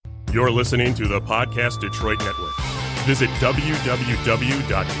You're listening to the Podcast Detroit Network. Visit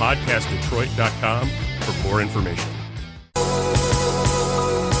www.podcastdetroit.com for more information.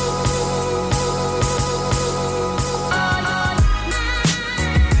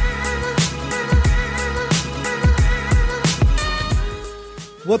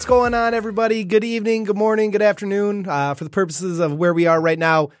 What's going on, everybody? Good evening, good morning, good afternoon. For the purposes of where we are right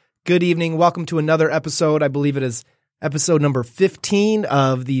now, good evening. Welcome to another episode. I believe it is episode number 15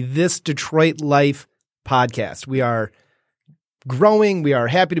 of the This Detroit Life podcast. We are growing. We are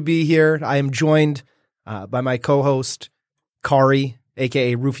happy to be here. I am joined by my co-host, Kari,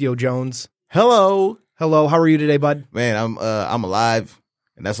 a.k.a. Rufio Jones. Hello. Hello. How are you today, bud? Man, I'm alive,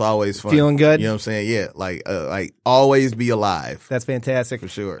 and that's always fun. Feeling good? You know what I'm saying? Yeah, like always be alive. That's fantastic. For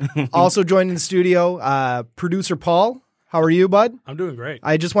sure. Also joined in the studio, producer Paul. How are you, bud? I'm doing great.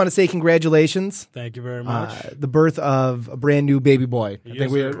 I just want to say congratulations. Thank you very much. The birth of a brand new baby boy. I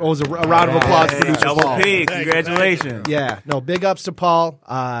think we owe a round of applause for producer Double Paul. P, congratulations. Yeah, no, big ups to Paul.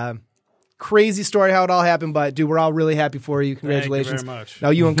 Crazy story how it all happened, but dude, we're all really happy for you. Congratulations. Thank you very much. Now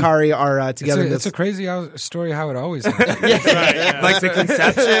you and Kari are together. It's a crazy story how it always happens. Right, yeah. Like the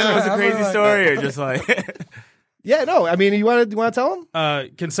conception was a crazy story, or just like Yeah, no, I mean, you want to tell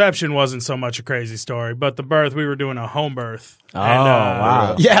him? Conception wasn't so much a crazy story, but the birth, we were doing a home birth. Oh,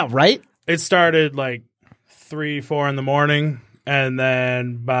 wow. Yeah, right? It started like 3, 4 in the morning, and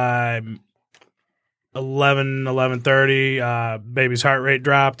then by 11:30, baby's heart rate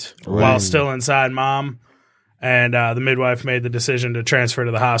dropped while still inside mom, and the midwife made the decision to transfer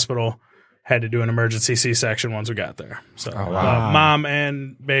to the hospital. Had to do an emergency C-section once we got there. So mom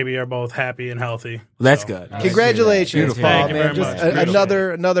and baby are both happy and healthy. That's good. Congratulations, Beautiful. Paul, Thank you man. very Just much.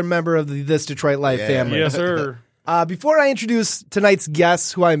 another member of the This Detroit Life family. Yes, sir. Before I introduce tonight's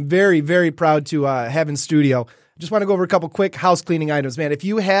guests, who I'm very, very proud to have in studio, I just want to go over a couple quick house cleaning items, man. If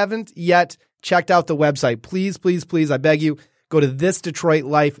you haven't yet checked out the website, please, please, please, I beg you, go to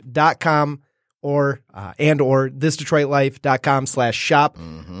thisdetroitlife.com or thisdetroitlife.com/shop.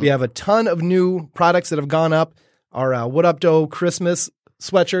 We have a ton of new products that have gone up. Our What Up Doe Christmas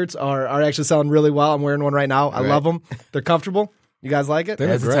sweatshirts are actually selling really well. I'm wearing one right now. I love them. They're comfortable. You guys like it? They're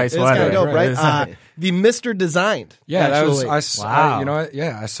That's a great. tight It's kind sweater. of dope, right? Right. The Mr. Designed. Yeah, actually. Wow. you know what?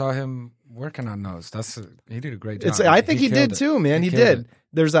 Yeah, I saw him working on those. He did a great job. I think he did killed it. too, man. He killed did. it.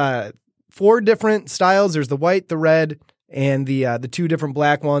 There's 4 different styles. There's the white, the red, and the 2 different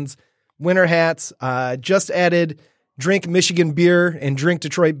black ones. Winter hats. Just added Drink Michigan beer and Drink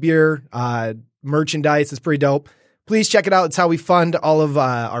Detroit beer merchandise. It's pretty dope. Please check it out. It's how we fund all of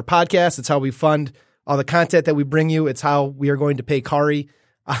our podcasts. It's how we fund all the content that we bring you. It's how we are going to pay Kari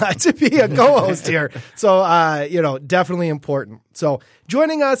to be a co-host here. So, definitely important. So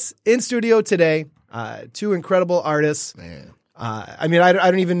joining us in studio today, 2 incredible artists. Man. I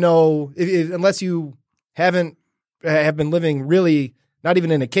don't even know unless you have been living really not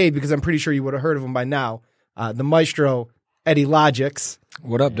even in a cave, because I'm pretty sure you would have heard of him by now. The maestro, Eddie Logix,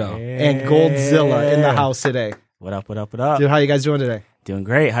 What up, dog? and Goldzilla in the house today. What up, what up, what up? Dude, how you guys doing today? Doing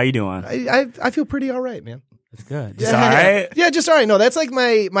great. How you doing? I feel pretty all right, man. That's good. Just all right? Yeah, just all right. No, that's like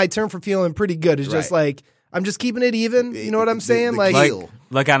my term for feeling pretty good. It's just like, I'm just keeping it even. You know what I'm saying? Like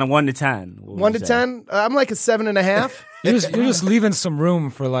on a 1 to 10. 1 to 10, I'm like a 7.5. You're just leaving some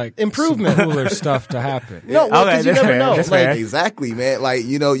room for like Improvement. some cooler stuff to happen. No, because you that's never fair. know. That's Like, fair. Exactly, man. Like,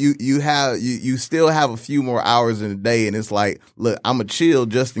 you still have a few more hours in the day, and it's like, look, I'm a chill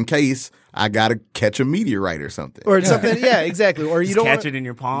just in case I gotta catch a meteorite or something. or something. Yeah, exactly. Or you Just don't catch wanna, it in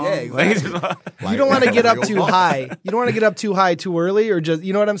your palm. Yeah, exactly. you don't want to get up too high. You don't want to get up too high too early, or just,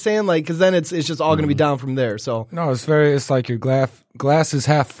 you know what I'm saying? Like, because then it's just all going to be down from there. So No, it's like your glass is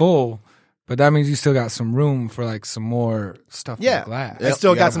half full, but that means you still got some room for like some more stuff in the glass. I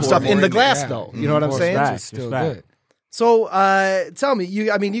still you got gotta some pour stuff more in the in there. glass Yeah. though. You know what I'm More saying? space Respect, is still respect. good. So tell me,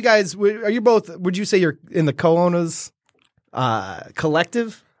 you guys, are you both? Would you say you're in the co-owners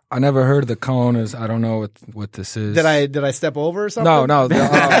collective? I never heard of the co-owners. I don't know what this is. Did I step over or something? No.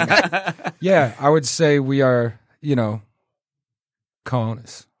 Yeah, I would say we are,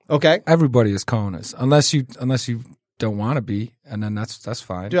 co-owners. Okay. Everybody is co-owners, unless you don't want to be, and then that's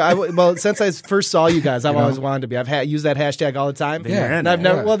fine. Dude, well, since I first saw you guys, I've always wanted to be. I've used that hashtag all the time. Yeah. and I've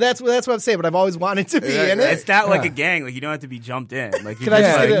never. Yeah. Well, that's what I'm saying. But I've always wanted to be in it. It's not like a gang. Like you don't have to be jumped in. Like you Can I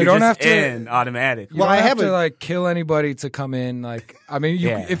just say that- you don't just have to- in automatic. You Well, don't I have haven't- to like kill anybody to come in. Like, I mean,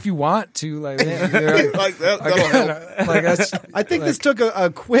 Yeah. if you want to, like, Like that'll help. like that's. I think this took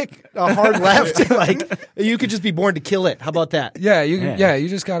a hard left. Like you could just be born to kill it. How about that? Yeah, you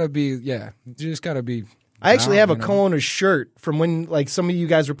just gotta be. Yeah, you just gotta be. I actually have a you know? co-owner's shirt from when like some of you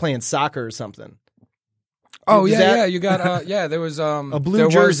guys were playing soccer or something. Oh Is yeah, that- yeah. You got there was A blue there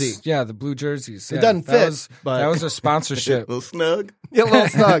was- jersey. yeah, the blue jerseys. It Yeah, doesn't that fit, was, but- that was a sponsorship. A little snug. Yeah, a little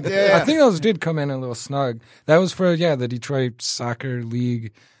snug. Yeah, I think those did come in a little snug. That was for the Detroit Soccer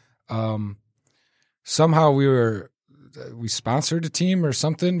League. Somehow we sponsored a team or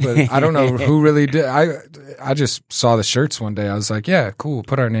something, but I don't know who really did. I just saw the shirts one day. I was like, yeah, cool.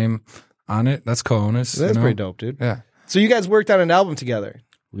 Put our name on it. That's co-owners. that's pretty dope, dude. Yeah, So you guys worked on an album together.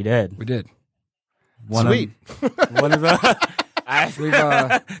 We did. we did. Sweet. One of the. We've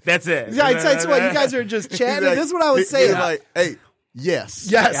That's it. Yeah, I tell you what, you guys are just chatting. This is what I was saying. Like, hey, yes.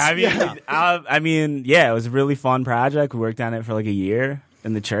 Yes. I mean, yeah. it was a really fun project. We worked on it for like a year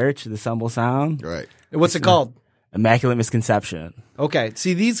in the church, the Stumble Sound, Right. What's it called? Immaculate Misconception. Okay.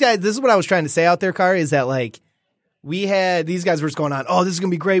 See, these guys, this is what I was trying to say out there, Kari, is that like we had these guys were just going on, oh, this is going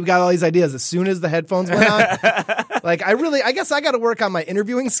to be great. We got all these ideas. As soon as the headphones went on, like I guess I got to work on my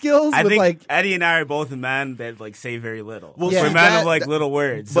interviewing skills I with think like, Eddie and I are both men that like say very little. Well, Yeah. We're see, men that- of like little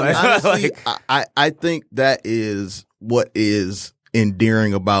words. But So, honestly, like, I think that is what is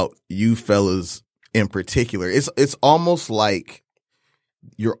endearing about you fellas in particular. It's almost like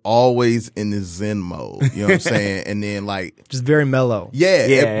you're always in this Zen mode. You know what I'm saying? And then like, just very mellow.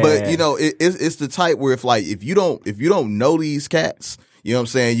 Yeah, but yeah. you know, it's the type where if you don't know these cats, you know what I'm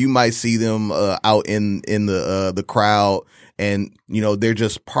saying, you might see them out in the crowd, and you know they're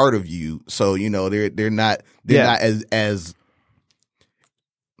just part of you. So you know they're not as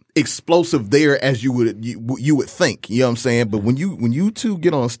explosive there as you would think. You know what I'm saying? But when you two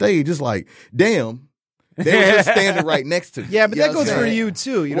get on stage, it's like, damn. They were just standing right next to me. Yeah, but You that know what goes I'm for saying? you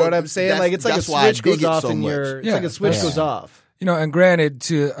too. You know Well, what I'm saying? that's- Like it's like a that's why I switch goes dig it off so in much. your. It's Yeah, like a switch yeah. goes off. and granted,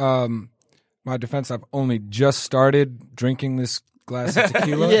 to my defense, I've only just started drinking this glass of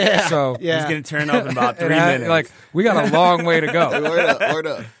tequila. Yeah. So he's Yeah, gonna turn up in about 3 it had- minutes. like we got a long way to go. Word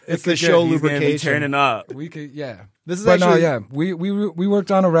up. it's the show he's gonna be lubrication. turning up. We could, yeah. This is But actually no, yeah, we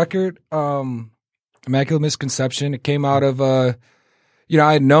worked on a record, Immaculate Misconception. It came out of I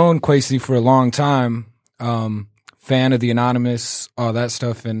had known Quasey for a long time, fan of the Anonymous, all that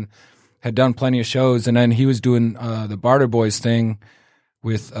stuff, and had done plenty of shows. And then he was doing the Barter Boys thing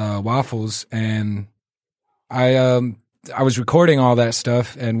with Waffles, and I was recording all that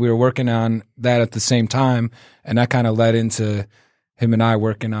stuff, and we were working on that at the same time, and that kind of led into him and I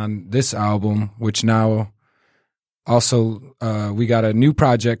working on this album, which now. Also, we got a new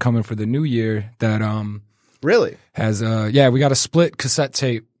project coming for the new year that really. has we got a split cassette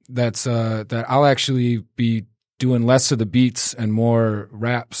tape that's that I'll actually be doing less of the beats and more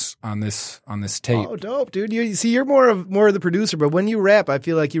raps on this tape. Oh, dope, dude! You see, you're more of the producer, but when you rap, I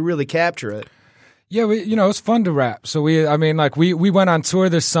feel like you really capture it. Yeah, it's fun to rap. So we went on tour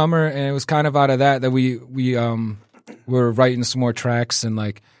this summer, and it was kind of out of that we were writing some more tracks, and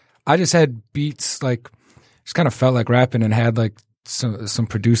like I just had beats like. Just kind of felt like rapping, and had like some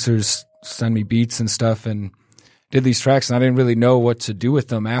producers send me beats and stuff, and did these tracks, and I didn't really know what to do with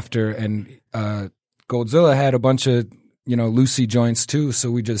them after. And Goldzilla had a bunch of loosey joints too, so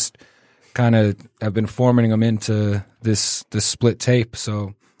we just kind of have been forming them into this split tape.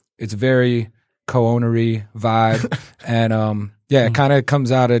 So it's very co-ownery vibe, and it kind of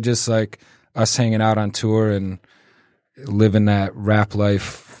comes out of just like us hanging out on tour and living that rap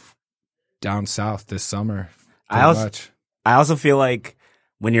life down south this summer. I also feel like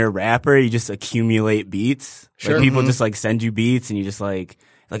when you're a rapper, you just accumulate beats. Sure. Like people just like send you beats, and you just like,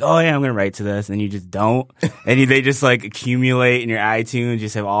 oh yeah, I'm gonna write to this, and then you just don't, and they just like accumulate in your iTunes. You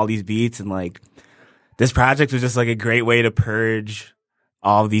just have all these beats, and like this project was just like a great way to purge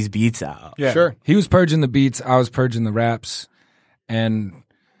all these beats out. Yeah, Sure. He was purging the beats, I was purging the raps, and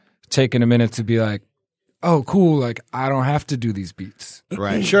taking a minute to be like, oh, cool, like I don't have to do these beats.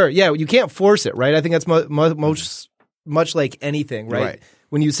 Right. Sure, yeah, you can't force it, right? I think that's much like anything, right? Right.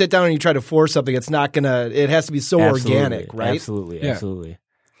 When you sit down and you try to force something, it's not gonna. It has to be so Absolutely. organic, right? Absolutely, Yeah. absolutely.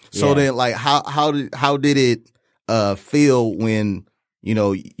 So Yeah. then, like, how did it feel when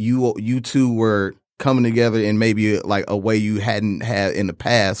you two were coming together in maybe like a way you hadn't had in the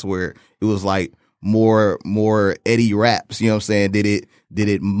past, where it was like more Eddie raps? You know what I'm saying? Did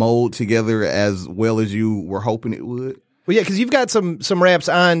it mold together as well as you were hoping it would? Well, yeah, because you've got some raps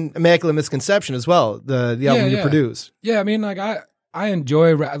on Immaculate Misconception as well, the album you produced. Yeah, I mean, like I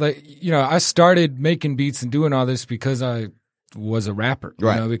enjoy I started making beats and doing all this because I was a rapper,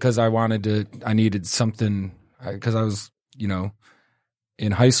 Right. Because I needed something, because I was,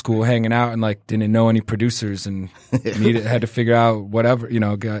 in high school hanging out and like didn't know any producers and had to figure out whatever,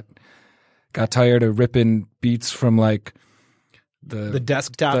 got tired of ripping beats from like The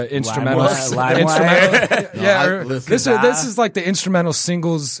desktop the instrumentals. LimeWire. This is like the instrumental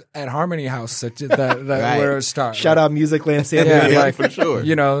singles at Harmony House that Right. where it starts. Shout out Musicland San Yeah, Diego. like, for sure.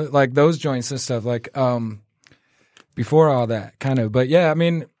 You know, like those joints and stuff. Like before all that, kind of. But yeah, I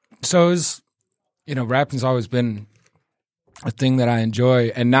mean, so it was, you know, rapping's always been a thing that I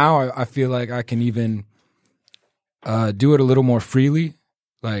enjoy, and now I feel like I can even do it a little more freely.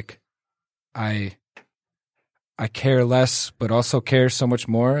 Like I care less, but also care so much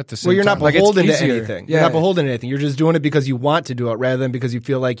more at the same time. Well, you're not Like, it's beholden to easier. anything. Yeah. You're not beholden to anything. You're just doing it because you want to do it rather than because you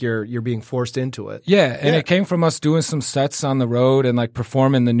feel like you're being forced into it. Yeah, and it came from us doing some sets on the road and like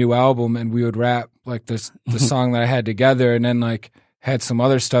performing the new album, and we would rap like the song that I had together, and then like had some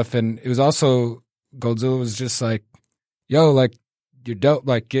other stuff, and it was also Goldzilla was just like, "Yo, like you're dope,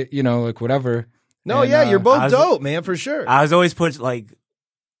 like get you know like whatever." No, And, yeah, you're both I was- dope, man, for sure. I was always pushed like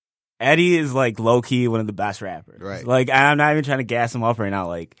Eddie is like low key one of the best rappers. Right. Like I'm not even trying to gas him up right now.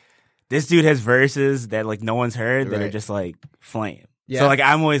 Like this dude has verses that like no one's heard that are Right. just like flame. Yeah. So like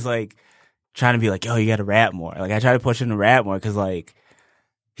I'm always like trying to be like, yo, you got to rap more. Like I try to push him to rap more because like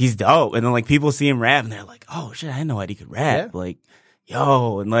he's dope. And then like people see him rap and they're like, oh shit, I didn't know Eddie could rap. Yeah. Like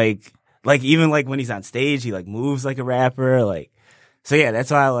yo, and like even like when he's on stage, he like moves like a rapper. Like so yeah,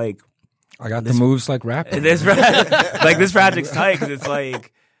 that's why I got the moves like rapping. this like this project's tight because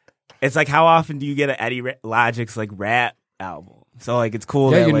it's like how often do you get an Eddie Logix like rap album? So like it's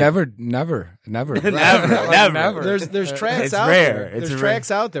cool. Yeah, that, you like, never. never. There's tracks It's out rare. there. It's There's rare.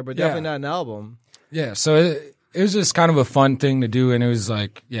 tracks out there, but definitely not an album. Yeah, so it was just kind of a fun thing to do, and it was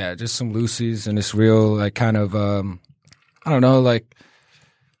like, yeah, just some loosies and this real like kind of I don't know, like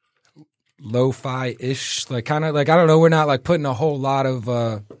lo-fi ish, like kind of like I don't know, we're not like putting a whole lot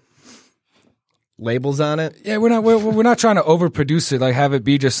of Labels on it. yeah, we're not trying to overproduce it, like have it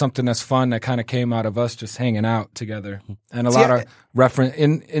be just something that's fun that kind of came out of us just hanging out together, and a lot of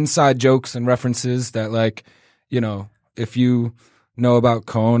inside jokes and references that like, you know, if you know about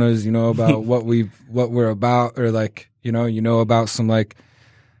Coronas, you know about what we're about, or like you know about some like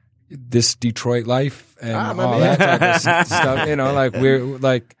this Detroit life and all that type of stuff. You know, like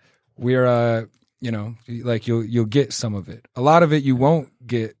we're you know, like you'll get some of it. A lot of it you won't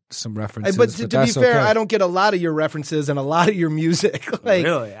get some references. But to be that's fair, okay. I don't get a lot of your references and a lot of your music. Like,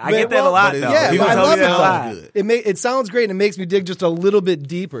 Really? I get that a lot, though. Yeah, People I tell me love that a lot. it. It sounds great, and it makes me dig just a little bit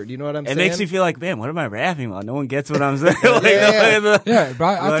deeper. Do you know what I'm saying? It makes me feel like, man, what am I rapping about? No one gets what I'm saying. Like, Yeah, but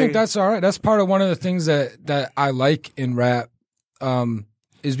I like- think that's all right. That's part of one of the things that I like in rap,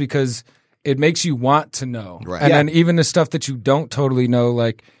 is because it makes you want to know. Right. And Yeah. then even the stuff that you don't totally know,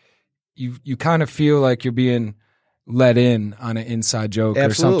 like you kind of feel like you're being let in on an inside joke or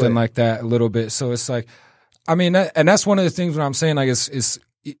Absolutely. something like that a little bit. So it's like, I mean, and that's one of the things when I'm saying like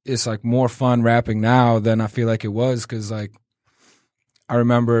it's like more fun rapping now than I feel like it was, because like I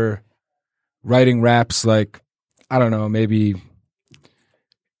remember writing raps like, I don't know, maybe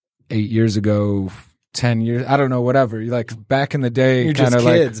 8 years ago, 10 years, I don't know, whatever. Like back in the day, You're kind just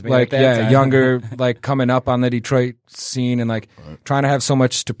of kids, man, like at that yeah, time. younger, like coming up on the Detroit scene and like trying to have so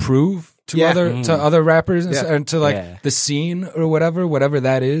much to prove to Yeah. other rappers and, Yeah. and to like Yeah. the scene or whatever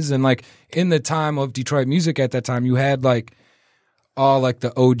that is. And like in the time of Detroit music at that time, you had like all like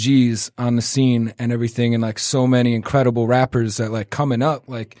the OGs on the scene and everything, and like so many incredible rappers that like coming up,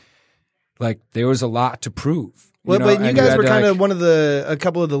 like there was a lot to prove. Well, know? but you And guys had were to, kind like- of one of a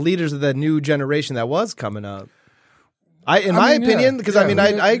couple of the leaders of that new generation that was coming up. In my mean, yeah. opinion, because Yeah,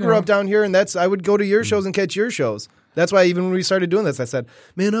 I grew you up down here, and I would go to your shows and catch your shows. That's why even when we started doing this, I said,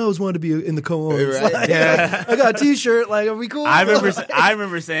 "Man, I always wanted to be in the co-owners." Right. Like, I got a T-shirt. Like, are we cool? I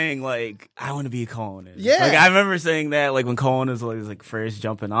remember saying like I want to be a Conan. Yeah. Like I remember saying that like when Conan was like first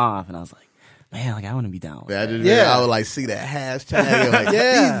jumping off, and I was like, man, like I want to be down. With that. Yeah. I would like see that hashtag. And like,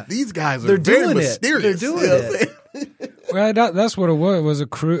 Yeah. these guys are They're very doing it. mysterious. They're doing You know what I'm it. saying? Well, that's what it was a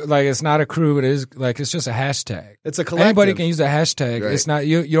crew. Like it's not a crew, but it is like it's just a hashtag. It's a collective. Anybody can use a hashtag. Right. It's not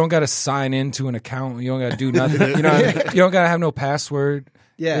you don't got to sign into an account. You don't got to do nothing. You know, you don't got to have no password.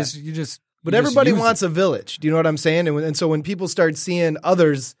 Yeah. You just. But you just everybody use wants it. a village. Do you know what I'm saying? And so when people start seeing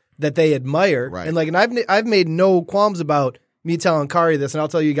others that they admire, Right. and I've made no qualms about me telling Kari this, and I'll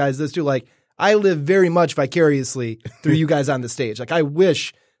tell you guys this too. Like, I live very much vicariously through you guys on the stage. Like, I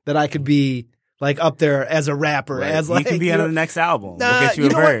wish that I could be like up there as a rapper, Right. as You like can be you on know- the next album. Nah, We'll get you a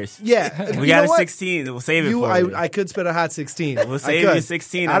know what? verse. Yeah, We You got know a what? 16. We'll save it for you. I could spit a hot 16. We'll save I you could.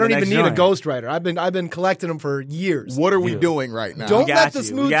 16 I on don't the even next need joint. a ghostwriter. I've been collecting them for years. What are we doing right now? Don't got let the you.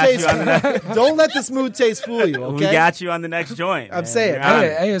 smooth We got taste. you on the Don't let the smooth taste fool you. Okay, We got you on the next joint. I'm man. saying, You're on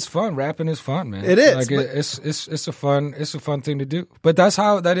it. Hey, it's fun. Rapping is fun, man. It is, Like but- it's a fun thing to do. But that's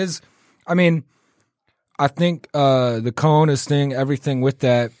how that is. I mean, I think the Cojones thing, everything with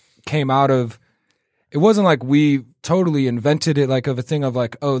that came out of. It wasn't like we totally invented it, like of a thing of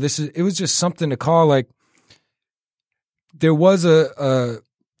like, oh, this is. It was just something to call like. There was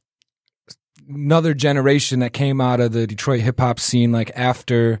another generation that came out of the Detroit hip hop scene, like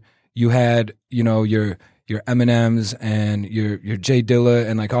after you had, you know, your Eminems and your J Dilla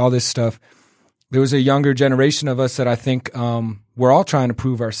and like all this stuff. There was a younger generation of us that I think we're all trying to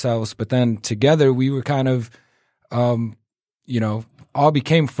prove ourselves, but then together we were kind of, you know, all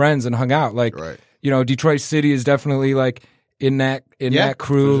became friends and hung out. Like, you know, Detroit City is definitely like in that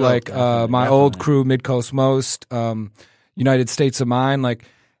crew, sure. like my old crew, Mid-Coast Most, United States of Mind. Like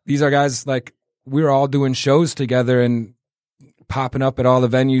these are guys like we were all doing shows together and popping up at all the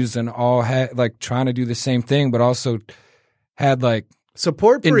venues and all had like trying to do the same thing, but also had like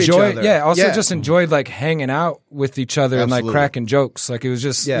support for each other. Yeah, also just enjoyed like hanging out with each other and like cracking jokes. Like it was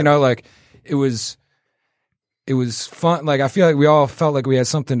just you know, like it was fun. Like I feel like we all felt like we had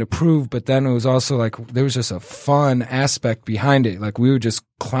something to prove, but then it was also like there was just a fun aspect behind it. Like we would just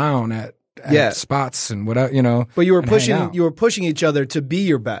clown at spots and whatever, you know. But you were pushing each other to be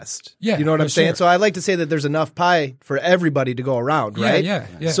your best. Yeah, you know what I'm saying? sure. So I like to say that there's enough pie for everybody to go around, right? Yeah.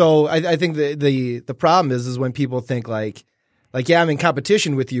 So I think the problem is when people think like I'm in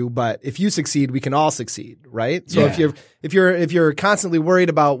competition with you, but if you succeed, we can all succeed, right? So if you're constantly worried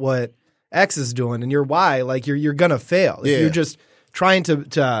about what X is doing and your Y, like you're gonna fail. If you're just trying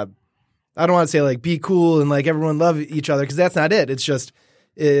to I don't want to say like be cool and like everyone love each other because that's not it. It's just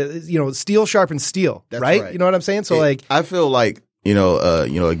you know, steel sharpens steel, right? You know what I'm saying? So like I feel like you know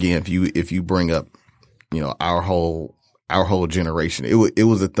again if you bring up you know our whole generation, it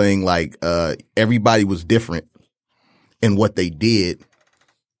was a thing like everybody was different in what they did,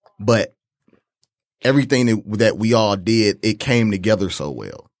 but everything that we all did, it came together so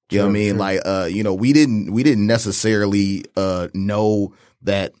well. You know what I mean? Like, you know, we didn't necessarily, know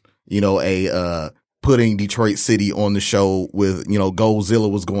that, you know, putting Detroit City on the show with, you know,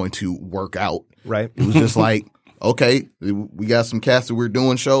 Goldzilla was going to work out. Right. It was just like, okay, we got some cats that we're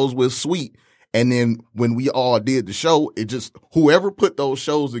doing shows with, sweet. And then when we all did the show, it just, whoever put those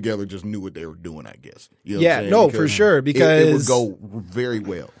shows together just knew what they were doing, I guess. You know what I'm saying? No, for sure. Because it would go very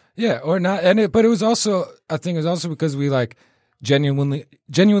well. Yeah, or not. But it was also, I think it was also because we like, genuinely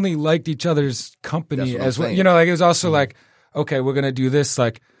liked each other's company as well. You know, like it was also like, okay, we're gonna do this.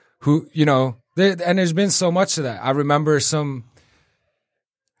 Like, who, you know, and there's been so much of that. I remember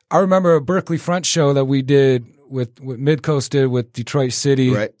a Berkeley Front show that we did with Mid-Coast did with Detroit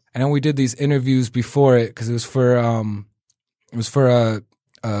City, right? And then we did these interviews before it because it was for a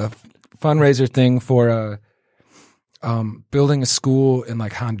fundraiser thing for building a school in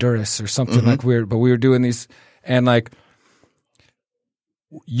like Honduras or something like weird. But we were doing these and like.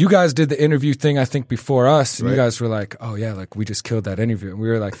 You guys did the interview thing, I think, before us, and you guys were like, "Oh yeah, like we just killed that interview." And we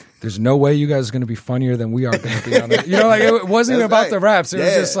were like, "There's no way you guys are going to be funnier than we are going to be on it." You know, like it wasn't even about the raps.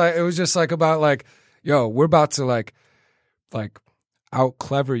 It was just like about like, "Yo, we're about to like out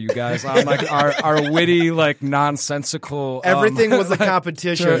clever you guys on like our witty, like nonsensical." Everything was a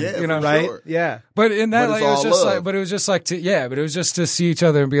competition, you know, right? Sure. Yeah. But in that, like, it was just love. like, but it was just like but it was just to see each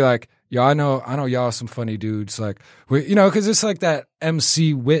other and be like. Yo, I know y'all are some funny dudes. Like, you know, because it's like that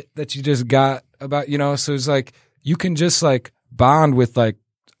MC wit that you just got about, you know. So it's like you can just like bond with like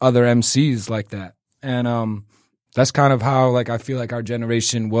other MCs like that, and that's kind of how like I feel like our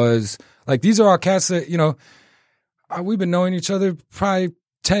generation was. Like these are all cats that you know we've been knowing each other probably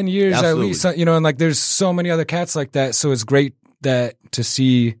 10 years at least, you know, and like there's so many other cats like that. So it's great that to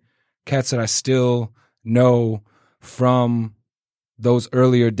see cats that I still know from those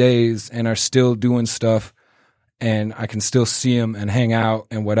earlier days and are still doing stuff and I can still see them and hang out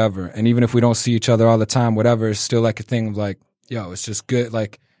and whatever. And even if we don't see each other all the time, whatever, it's still like a thing of like, yo, it's just good.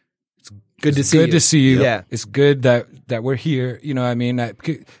 Like, it's good to see you. Yeah. It's good that we're here. You know what I mean?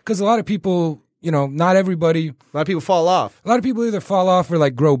 Because a lot of people, you know, not everybody. A lot of people fall off. A lot of people either fall off or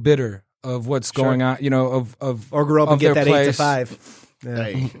like grow bitter of what's going on, you know, of or grow up and get that place. 8 to 5. Yeah.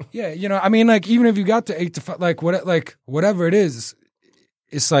 Hey. Yeah, you know, I mean, like even if you got to 8 to 5, like whatever it is,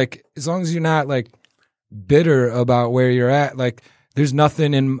 it's like as long as you're not like bitter about where you're at, like there's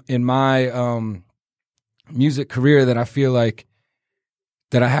nothing in my music career that I feel like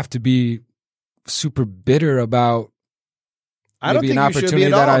that I have to be super bitter about. I don't maybe think an you should opportunity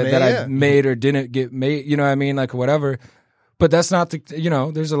be at all, man, I made or didn't get made. You know what I mean? Like whatever. But that's not the, you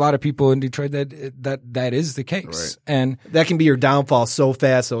know, there's a lot of people in Detroit that is the case. Right. And that can be your downfall so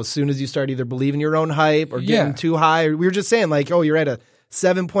fast. So as soon as you start either believing your own hype or getting too high, we were just saying like, oh, you're at a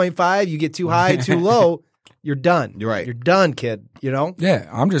 7.5, you get too high, too low. you're done. You're right. You're done, kid. You know? Yeah,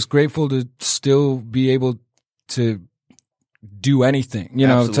 I'm just grateful to still be able to do anything. You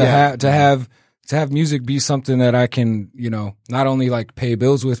know, to have music be something that I can, not only like pay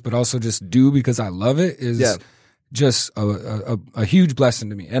bills with, but also just do because I love it is just a huge blessing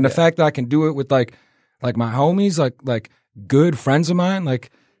to me. And the fact that I can do it with like my homies, like good friends of mine,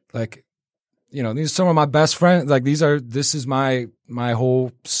 like these are some of my best friends. Like this is my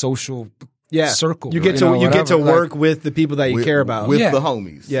whole social circle. You get to work with the people that you care about. With the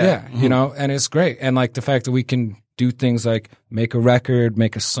homies. Yeah. And it's great. And like the fact that we can do things like make a record,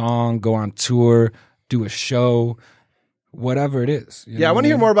 make a song, go on tour, do a show, whatever it is. I want to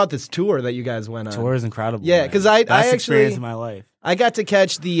hear more about this tour that you guys went on. Tour is incredible. Yeah, because I actually experience in my life. I got to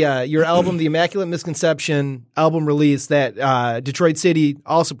catch the your album, the Immaculate Misconception album release that Detroit City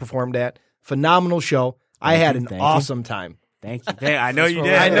also performed at. Phenomenal show. I had an awesome time. Thank you. I know you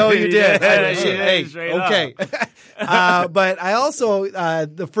did. I know you did. Hey, okay. But I also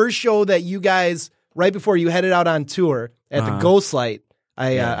the first show that you guys right before you headed out on tour at the Ghost Light,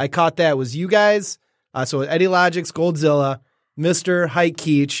 I caught that was you guys. So Eddie Logix, Goldzilla, Mr. Hike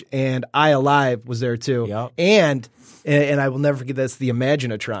Keach, and I Alive was there too. Yep. And I will never forget this, the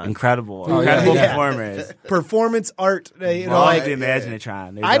Imaginatron. Incredible yeah. performers. Performance art. Love the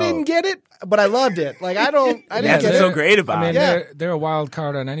Imaginatron. I didn't get it, but I loved it. Like I didn't get what's it. so great about it. They're a wild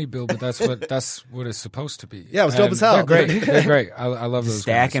card on any bill, but that's what it's supposed to be. Yeah, it was dope as hell. They're great. They're great. I love those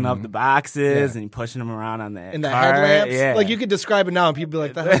stacking guys. up the boxes and pushing them around on the headlamps. Yeah. Like you could describe it now, and people be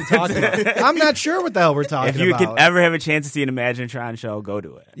like, "The hell are you talking about?" I'm not sure what the hell we're talking about. If you could ever have a chance to see an Imaginatron show, go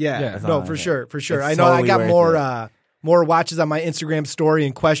to it. Yeah. No, for sure. It's I know totally I got worth more watches on my Instagram story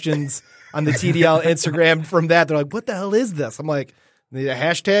and questions on the TDL Instagram from that. They're like, "What the hell is this?" I'm like, "The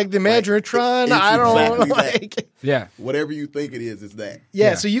hashtag the Imaginatron." It's I don't know. exactly whatever you think it is, it's that.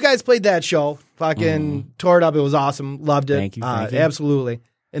 Yeah. So you guys played that show, fucking tore it up. It was awesome. Loved it. Thank you. Absolutely.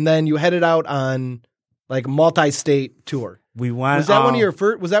 And then you headed out on like multi-state tour. We went. Was that one of your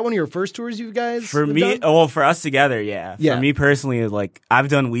first? Was that one of your first tours, you guys? For me, done? for us together, yeah. For me personally, like I've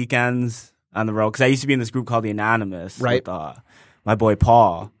done weekends on the road because I used to be in this group called the Anonymous, right? With, my boy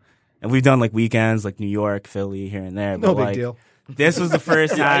Paul, and we've done like weekends, like New York, Philly, here and there. No but, big deal. This was the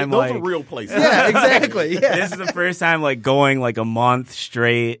first time, those are real places. Yeah, exactly. Yeah, this is the first time, like going like a month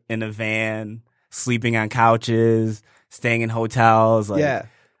straight in a van, sleeping on couches, staying in hotels, like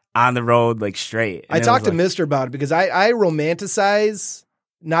on the road, like straight. And I talked to Mister about it because I romanticize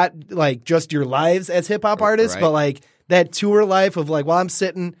not like just your lives as hip hop artists, but like that tour life of like while I'm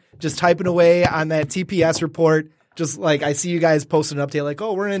sitting just typing away on that TPS report, just like I see you guys posting an update like,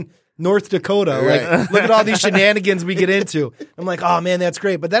 oh, we're in North Dakota. Like, look at all these shenanigans we get into. I'm like, oh man, that's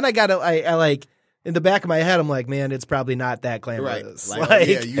great. But then I like in the back of my head, I'm like, man, it's probably not that glamorous. Right.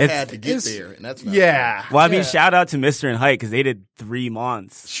 Like, you had to get there, and that's not fun. Well, I mean, shout out to Mr. and Hike because they did 3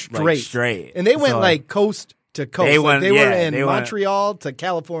 months straight, and they went like coast to coast. They were in Montreal to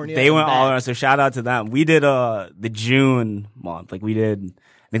California. They went all around. So shout out to them. We did the June month. Like we did,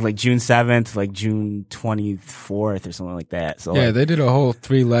 I think like June 7th, like June 24th or something like that. So they did a whole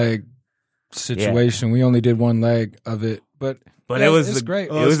 3-leg situation. We only did 1 leg of it, but it was great.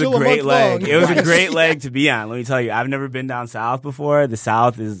 It was a great leg. It was a great leg to be on. Let me tell you, I've never been down south before. The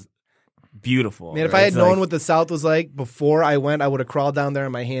South is beautiful. Man, if I had known what the South was like before I went, I would have crawled down there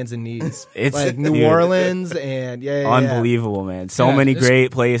on my hands and knees. It's like New Orleans and unbelievable, man. So many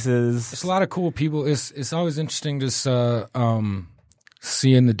great places. It's a lot of cool people. It's always interesting just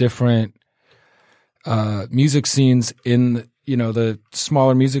seeing the different music scenes in the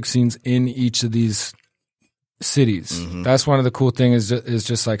smaller music scenes in each of these cities. Mm-hmm. That's one of the cool things is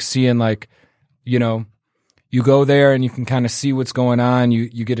just like seeing like you go there and you can kind of see what's going on.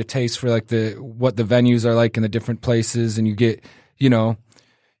 You get a taste for like what the venues are like in the different places, and you get you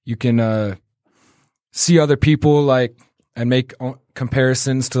can see other people like and make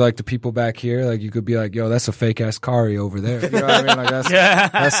comparisons to like the people back here. Like you could be like, yo, that's a fake ass Kari over there. You know what I mean? Like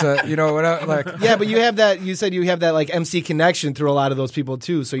that's like yeah. But you have that. You said you have that like MC connection through a lot of those people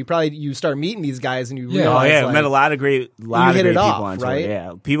too. So you start meeting these guys and you realize. We met a lot of great people on tour. Right?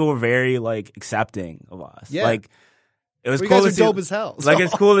 Yeah, people were very like accepting of us. Yeah. Like it was you cool. guys are dope as hell. Like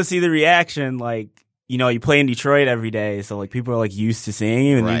it's cool to see the reaction. Like you play in Detroit every day, so like people are like used to seeing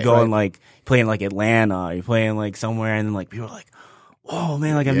you, and you go and like play in like Atlanta, you play in like somewhere, and then like people are like, "Whoa,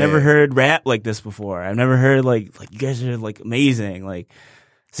 man! Like I've never heard rap like this before. I've never heard like you guys are like amazing." Like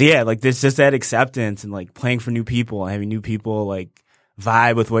so, yeah, like there's just that acceptance and like playing for new people and having new people like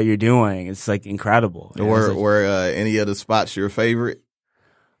vibe with what you're doing. It's like incredible. Were any other spots your favorite?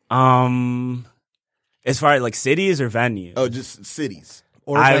 As far as like cities or venues? Oh, just cities.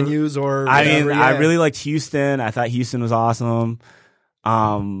 or venues or I whatever, mean, I really liked Houston. I thought Houston was awesome.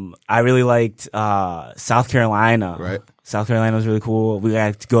 I really liked South Carolina. Right. South Carolina was really cool. We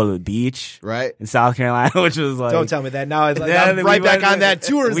got to go to the beach. Right. In South Carolina, which was like, Don't tell me that. Now I'm then right we back went- on that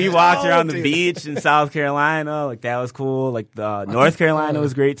tour. We walked around the beach in South Carolina. Like that was cool. Like North Carolina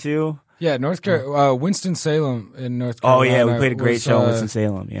was great too. Yeah, Winston-Salem in North Oh Carolina. yeah, we played a great was, show in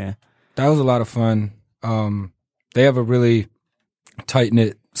Winston-Salem. Yeah. That was a lot of fun. They have a really tight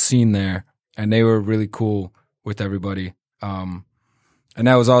knit scene there, and they were really cool with everybody. And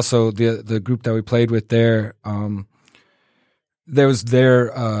that was also the group that we played with there. There was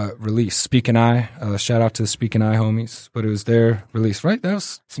their release, Speaking Eye. Shout out to the Speaking Eye homies, but it was their release, right? That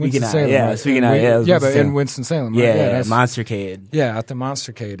was Speaking Winston-Salem, Eye, yeah, right? Speaking Eye, yeah, it was yeah, but Winston-Salem. in Winston-Salem, right? Yeah, that's- Monstercade. yeah, at the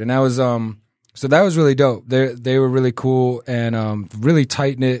Monstercade, and that was so that was really dope. They were really cool and really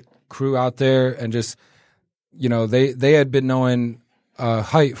tight knit crew out there, and just they had been knowing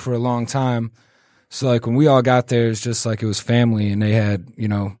Height for a long time. So like when we all got there, it's just like it was family, and they had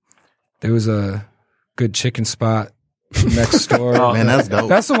there was a good chicken spot next door. Oh, man, that's dope.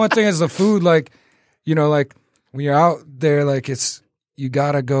 That's the one thing is the food. Like like when you're out there, like you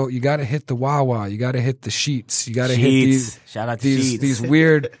gotta hit the Wawa, you gotta hit the Sheets, you gotta hit Sheets. Shout out to Sheets. these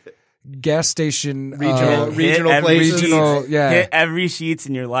weird gas station Regional Hit every places. regional, Sheets. yeah. Hit every Sheets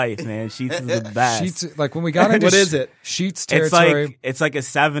in your life, man. Sheets is the best. Sheets. Like when we got into What is it? Sheets It's territory. like a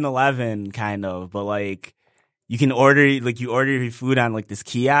 7-Eleven kind of, but like you can order your food on like this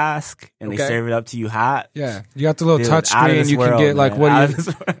kiosk and they Okay. serve it up to you hot. Yeah, you got the little Dude, touch out of screen. this You can world, get like man. Out of what this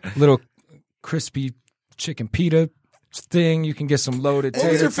do world. you little crispy chicken pita thing. You can get some loaded. What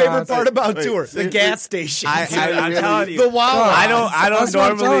was your tater favorite tots. part about Wait, tour? The seriously? gas station. I'm telling you. The Wawa. I don't That's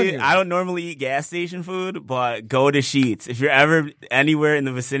what I'm telling normally you. I don't normally eat gas station food, but go to Sheets. If you're ever anywhere in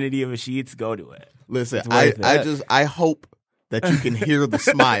the vicinity of a Sheets, go to it. Listen, It's worth it. I hope that you can hear the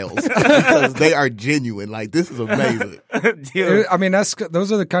smiles because they are genuine. Like this is amazing. Dude, I mean,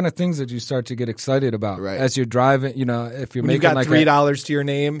 those are the kind of things that you start to get excited about Right. as you're driving. If you're When you making got like $3 to your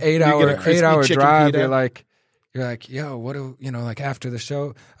name, you get a 8 crispy hour chicken drive, pita. you're like, yo, what do like after the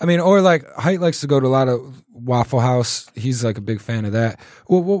show? I mean, or like Height likes to go to a lot of Waffle House. He's like a big fan of that.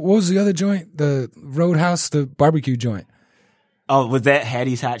 What was the other joint? The Roadhouse, the barbecue joint. oh, was that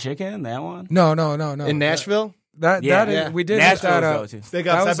Hattie's Hot Chicken? That one? No. in Nashville. That Yeah. is, Yeah. we did hit Nashville's that though, up. too. Big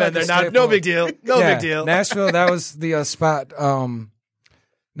That ups. was I like bet a they're not. staple. No big deal. No Yeah, big deal. Nashville, that was the spot.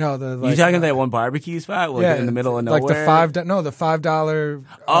 No, the You like, talking that one barbecue spot like in the middle of nowhere? like the $5.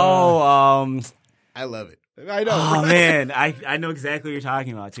 I love it. I know. Oh man, I know exactly what you're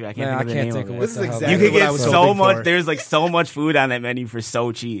talking about too. I can't Man, think of the name of it. what This is the hell exactly You that could what is. I get was so hoping much. for. There's like so much food on that menu for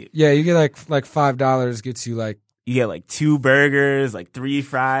so cheap. Yeah, you get like $5 gets you like You get like 2 burgers, like 3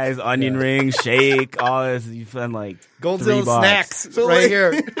 fries, onion rings, shake, all this. You spend like Goldzilla $3. snacks So, right like-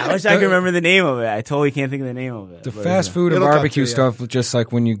 here. I wish I could remember the name of it. I totally can't think of the name of it. the but fast it's- food and It'll come barbecue to you. stuff. Just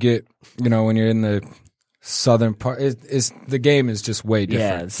like when you get, when you're in the southern part, is the game is just way Yeah,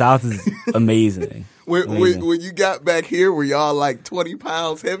 different. the South is amazing. When you got back here, were y'all like 20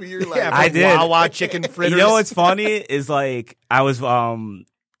 pounds heavier? Like, Yeah, I from did. Wawa chicken fritters. You know what's funny is like I was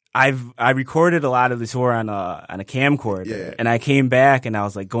I recorded a lot of the tour on a camcorder, Yeah. and I came back and I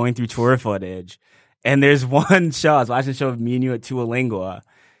was like going through tour footage, and there's one show I was watching a show of me and you at Tualingua,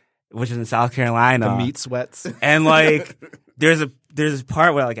 which is in South Carolina. The meat sweats. And like there's this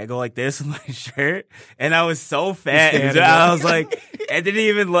part where like I go like this with my shirt, and I was so fat. standing Dude, I was like, I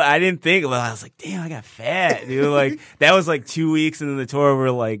didn't think. Well, I was like, damn, I got fat, dude. Like that was like 2 weeks into the tour.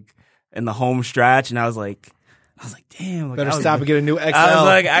 We're like in the home stretch, and I was like, damn. Like, Better I was, stop and get a new XL. I was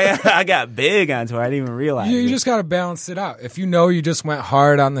like, I got big on tour. I didn't even realize. You it. just got to balance it out. If you just went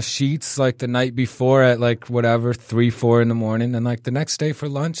hard on the sheets like the night before at like whatever 3-4 in the morning, and like the next day for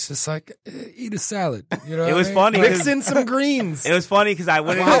lunch, it's like eat a salad. You know, It what was I mean? funny. Like, Mix in some greens. It was funny because I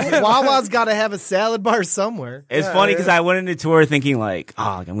went into Wawa's got to have a salad bar somewhere. It's funny because I went into tour thinking like,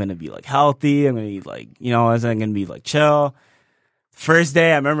 oh, like, I'm gonna be like healthy. I'm gonna eat like, I'm gonna be like chill. First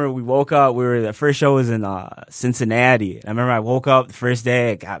day, I remember we woke up. The first show was in Cincinnati. And I remember I woke up the first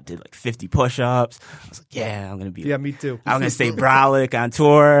day. Did like 50 push-ups. I was like, yeah, I'm gonna be. Yeah, me too. I'm gonna stay brolic on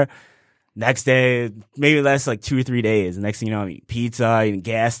tour. Next day, maybe that's like 2 or 3 days. The next thing you know, I'm eating pizza, eating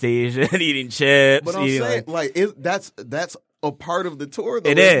gas station, eating chips. But I'm eating, saying, that's a part of the tour, though.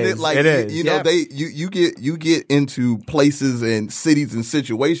 It isn't is. It? Like, It is. You know, Yeah. you get into places and cities and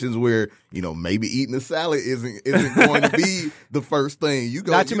situations where maybe eating a salad isn't going to be the first thing. You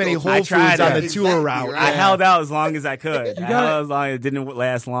go. Not too many go- Whole I Foods tried on it. the tour Exactly, route. right. I held out as long as I could. I gotta- held out as long as it didn't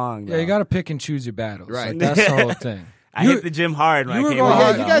last long. yeah, you though. got to pick and choose your battles. Right. Like, that's the whole thing. I hit the gym hard when I came going home.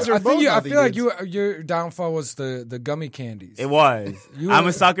 hard. you guys are I both think I healthy feel like dudes. your downfall was the gummy candies. It was. I'm I'm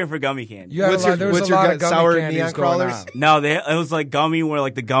a sucker for gummy candy. You had What's a lot, there was what's a lot your of gummy sour candies neon going crawlers? on. No, it was like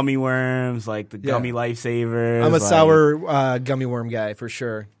like the gummy worms, like the gummy lifesavers. I'm a like, sour gummy worm guy for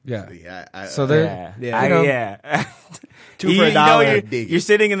sure. Yeah. Yeah, So they're Yeah. Two for a dollar. You're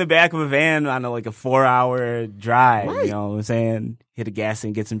sitting in the back of a van on a 4-hour drive. You know what I'm saying? Hit a gas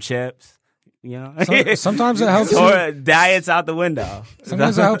and get some chips. You know, sometimes it helps. or diets out the window.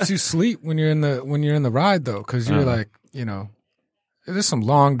 Sometimes it helps you sleep when you're in the ride though, because you're like, there's some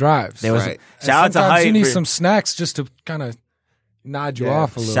long drives. There was Right. shout out to Sometimes Height. you need for, some snacks just to kind of nod you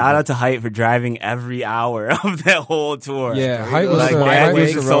off a little. shout bit. out to Height for driving every hour of that whole tour. Yeah, Height was like the that Height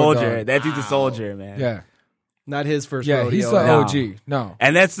was dude's the a road soldier. dog. That dude's a soldier, man. Yeah, Not his first yeah, rodeo. he's the No. OG. No,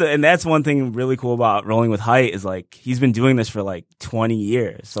 And that's one thing really cool about rolling with Height is he's been doing this for 20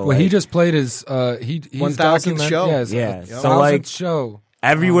 years. So well, he just played his he's 1000th show. Yes, Yeah, so so, 1000th show.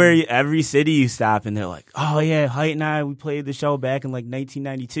 everywhere, every city you stop, and they're like, "Oh yeah, Height and I, we played the show back in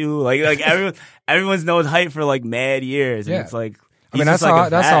 1992." Like everyone's known Height for mad years, and Yeah. it's like I mean, he's that's just how a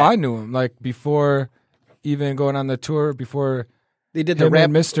that's vet. how I knew him. Like before even going on the tour, before They did the him rap,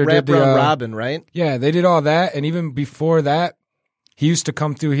 and Mr. rap did the, Round Robin, right? yeah, they did all that, and even before that, he used to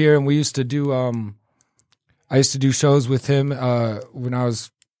come through here, and we used to do. I used to do shows with him when I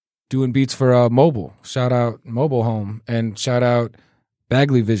was doing beats for Mobile. Shout out Mobile Home, and shout out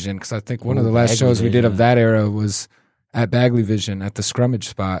Bagley Vision, because I think one of the last Bagley shows we did of Vision. that era was at Bagley Vision at the Scrummage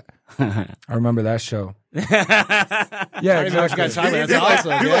spot. I remember that show. Yeah, exactly. That's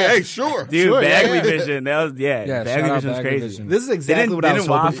awesome. You're Yeah. like, hey, sure. Dude, Sure, Bagley yeah. Vision, that was Yeah, Bagley shout out Vision's Bagley crazy. Vision. This is exactly what I was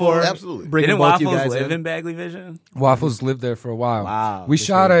Didn't hoping for. Waffle- Absolutely. Bringing Didn't both you Waffles guys live in. in Bagley Vision? Waffles lived there for a while. Wow. We For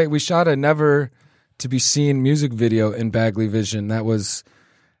shot sure. a never to be seen music video in Bagley Vision. That was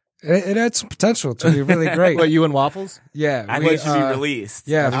it had some potential to be really great. What, you and Waffles? Yeah, I we, think it should be released.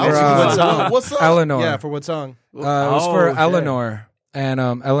 Yeah, I for, was What song? what's up? Eleanor. Yeah, for what song? It was for Oh, shit. Eleanor and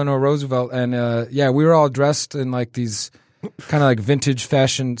Eleanor Roosevelt, and we were all dressed in these kind of vintage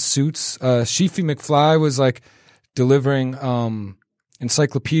fashion suits. Sheefy McFly was delivering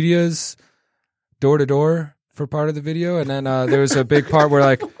encyclopedias door to door for part of the video, and then there was a big part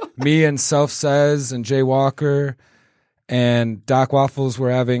where me and Self Says and Jay Walker and Doc Waffles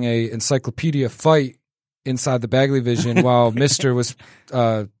were having a encyclopedia fight inside the Bagley Vision while Mister was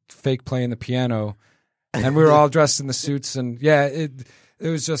fake playing the piano. And we were all dressed in the suits, and it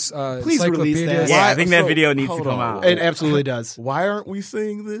was just Please release that. encyclopedias. Yeah, I think that So, video needs to hold come on. out. It absolutely does. Why aren't we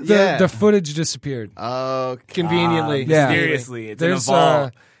seeing this? Yeah. The footage disappeared. Conveniently. Yeah. Seriously, it's There's, in a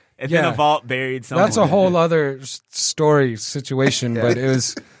vault. It's in yeah. a vault buried somewhere. That's a whole other story situation, but it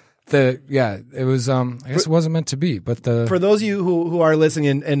was it was I guess it wasn't meant to be, but For those of you who are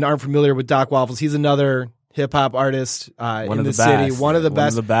listening and aren't familiar with Doc Waffles, he's another hip hop artist in of the the city. best. One of the One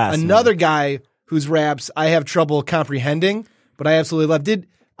best. of the best, Another guy whose raps I have trouble comprehending, but I absolutely love.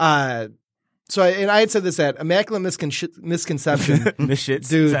 I had said this at Immaculate Misconception. The shit,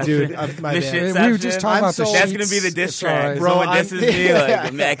 Dude, my the bad. shit. we were just talking I'm about the so- That's sheets. gonna be the diss It's all track. right. Bro, Someone I'm- disses me yeah.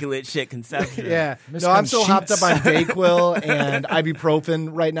 immaculate shit conception. Yeah, Miss no, I'm so Sheets. hopped up on Dayquil and ibuprofen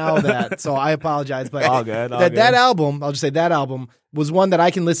right now so I apologize. But All good, all that good. album, I'll just say that album was one that I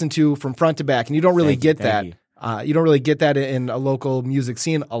can listen to from front to back, and you don't really Thank you, get that. thank You don't really get that in a local music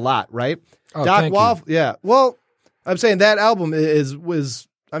scene a lot, right? Oh, Doc thank you. Waffles, yeah. Well, I'm saying that album was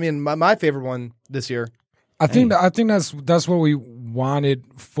my favorite one this year. I think that's what we wanted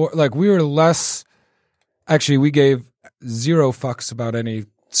for. We were less. Actually, we gave zero fucks about any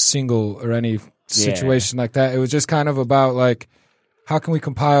single or any situation like that. It was just kind of about how can we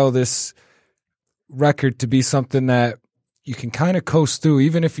compile this record to be something that you can kind of coast through,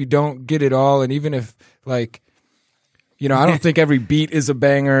 even if you don't get it all, and even if I don't think every beat is a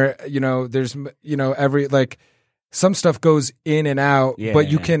banger. There's every some stuff goes in and out, but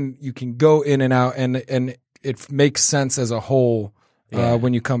you can go in and out, and it makes sense as a whole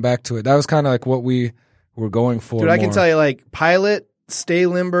when you come back to it. That was kind of what we were going for. Dude, I can more. tell you, Pilot, Stay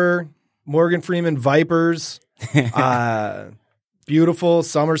Limber, Morgan Freeman, Vipers, Beautiful,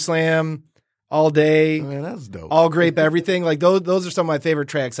 SummerSlam, All Day, Man, that's dope. All Grape Everything. Those are some of my favorite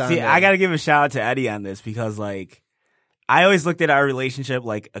tracks on See, there. I got to give a shout out to Eddie on this because I always looked at our relationship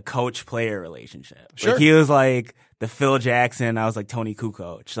like a coach-player relationship. Sure. He was the Phil Jackson. I was Tony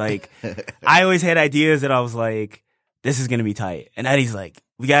Kukoc. I always had ideas that I was this is going to be tight. And Eddie's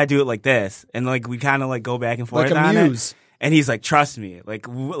we got to do it like this. And we kind of go back and forth Like a on muse. it. And he's trust me.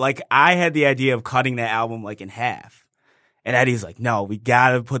 I had the idea of cutting that album in half. And Eddie's no, we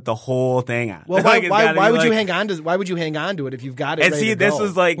got to put the whole thing on. Well, It's gotta why be would you hang on to? Why would you hang on to it if you've got it? And ready see, to this go?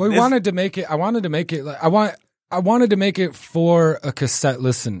 was We this- wanted to make it. I wanted to make it. I wanted to make it for a cassette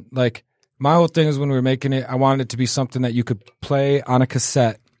listen. Like my whole thing is when we were making it, I wanted it to be something that you could play on a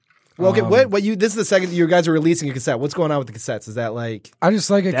cassette. Well, okay, this is the second you guys are releasing a cassette. What's going on with the cassettes? Is that like I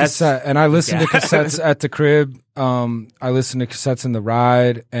just like a cassette, and I listen to cassettes at the crib. I listen to cassettes in the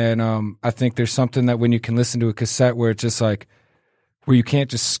ride, and I think there's something that when you can listen to a cassette where it's just like where you can't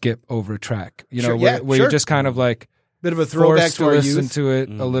just skip over a track, you know, Sure, where, yeah, where sure. you're just kind of like bit of a throwback forced to our listen youth? to it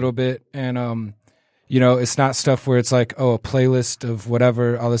a little bit, and you know, it's not stuff where it's like, oh, a playlist of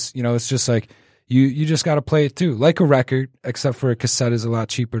whatever, all this, you know, it's just like you just got to play it too, like a record, except for a cassette is a lot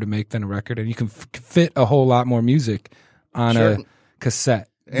cheaper to make than a record, and you can fit a whole lot more music on Sure. a cassette.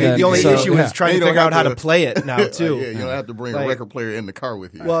 And the only So, issue yeah. is trying You to don't figure out have how to- to play it now too. Yeah, you don't have to bring Like- a record player in the car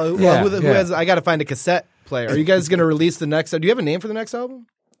with you. Well, Yeah, who yeah. has? I got to find a cassette player. Are you guys going to release the next? Do you have a name for the next album?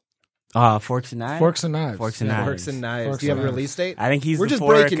 Forks and Knives. Forks and Knives. Forks and Yeah. Knives. Forks and Knives. Forks Do you have a and Knives. release date? I think he's We're the just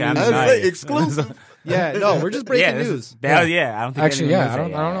fork, breaking I'm news. the I was knife. like, exclusive. Yeah, no, we're just breaking this is- news. I don't think Actually, anyone yeah, knows that I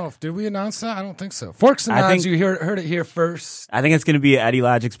don't yet. know if did we announce that? I don't think so. Forks and I Knives, think- you heard it here first. I think it's going to be Eddie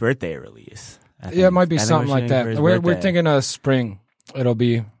Logic's birthday release. Yeah, it might be I think something we're like shooting for that. his We're birthday. thinking spring. It'll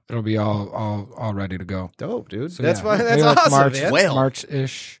be all ready to go. Dope, dude. So, That's yeah, fine. That's maybe like awesome, March, man. Well.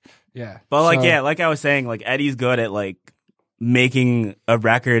 March-ish. Yeah. But like, So- yeah, like I was saying, like Eddie's good at like making a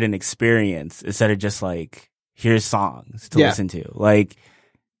record an experience instead of just like here's songs to Yeah. listen to. Like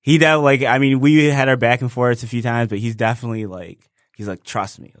he like I mean, we had our back and forths a few times, but he's definitely like he's like,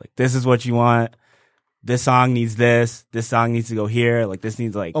 trust me, like this is what you want. This song needs this. This song needs to go here. Like this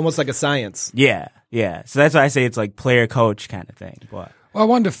needs like Almost like a science. yeah. So that's why I say it's like player coach kind of thing. But Well, I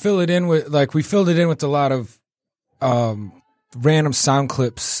wanted to fill it in with we filled it in with a lot of random sound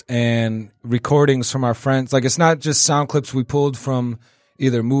clips and recordings from our friends. Like it's not just sound clips we pulled from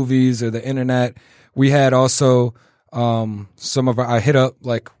either movies or the internet. We had also some of our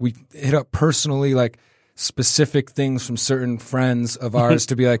we hit up personally like specific things from certain friends of ours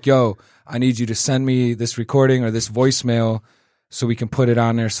to be like, yo, I need you to send me this recording or this voicemail so we can put it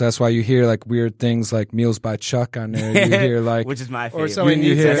on there. So that's why you hear like weird things like Meals by Chuck on there. You hear like which is my Or favorite. somebody You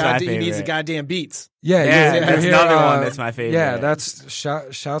needs, hear- the That's my goddamn, he needs the favorite. goddamn beats. Yeah, Yeah, you that's hear, another one that's my favorite. Yeah, that's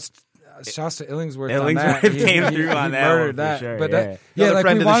shouts to Illingsworth. on Illingsworth that. came through on that murdered one for that. sure, But yeah. that, Another like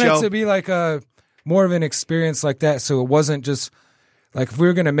friend we of the wanted show. to be like a more of an experience like that. So it wasn't just like if we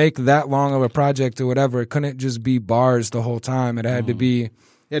were gonna make that long of a project or whatever, it couldn't just be bars the whole time. It had to be You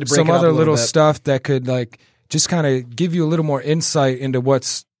had to break some it up a other little bit. stuff that could like just kind of give you a little more insight into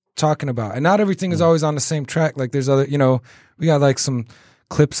what's talking about. And not everything is always on the same track. Like there's other, we got like some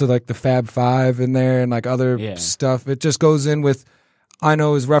clips of like the Fab Five in there and like other Yeah. stuff. It just goes in with, I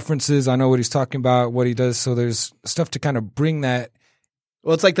know his references, I know what he's talking about, what he does. So there's stuff to kind of bring that.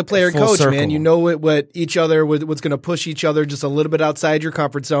 Well, it's like the player Full coach, circle. man. You know what each other, what's going to push each other just a little bit outside your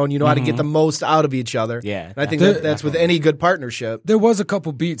comfort zone. You know how to get the most out of each other. Yeah, And I think definitely. that's with any good partnership. There was a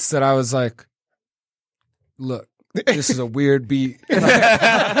couple beats that I was like, look, this is a weird beat.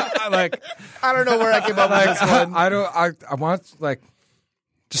 Like, I don't know where I came up with this one. I want like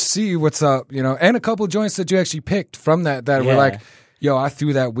just see what's up, and a couple joints that you actually picked from that were Yeah. like, yo, I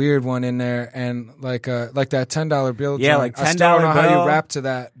threw that weird one in there, and like that $10 bill. Yeah, joint. like I still don't know $10 how bill. you rap to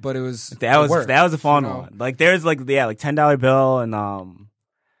that, but it was That was a fun you know? one. Like there's like $10 bill and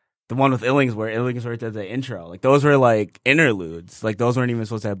the one with Illingsworth does the intro. Like those were like interludes. Like those weren't even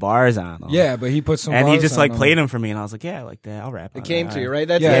supposed to have bars on them. Yeah, but he put some and he bars just on like them. played them for me, and I was like, yeah, I like that. I'll rap. It came to you, right?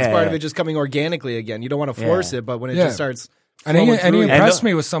 That's Yeah. part of it, just coming organically again. You don't want to force Yeah. it, but when it Yeah. just starts And he flowing through you. impressed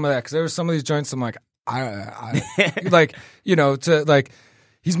me with some of that because there were some of these joints I'm like, I like, to like,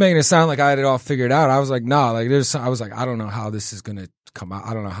 he's making it sound like I had it all figured out. I was like, nah, like I was like, I don't know how this is gonna come out.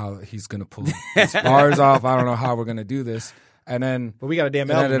 I don't know how he's gonna pull these bars off. I don't know how we're gonna do this. And then But we got a damn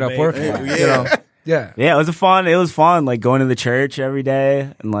it album. ended up made. working. Yeah. Yeah. Yeah, it was fun. Like going to the church every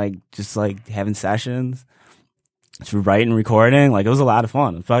day and like just like having sessions, just writing, recording. Like it was a lot of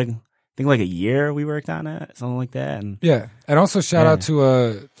fun. It's like, I think like a year we worked on it, something like that. And Yeah. And also shout out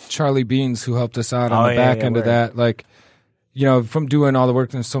to Charlie Beans who helped us out on the back end of word. that. Like, from doing all the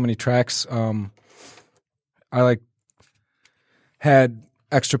work on so many tracks, I like had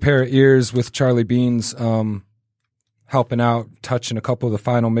extra pair of ears with Charlie Beans helping out, touching a couple of the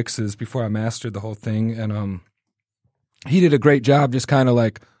final mixes before I mastered the whole thing. And he did a great job just kind of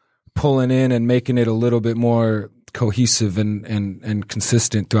like pulling in and making it a little bit more cohesive and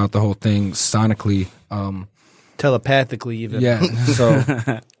consistent throughout the whole thing sonically. Telepathically, even. Yeah. So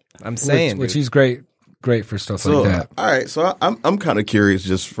I'm saying. which dude. he's great for stuff So, like that. all right. So I'm kind of curious,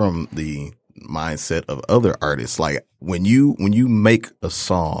 just from the mindset of other artists. Like when you make a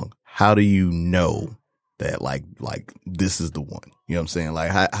song, how do you know that like this is the one? You know what I'm saying?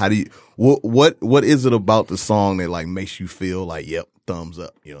 Like how do you what is it about the song that like makes you feel like yep, thumbs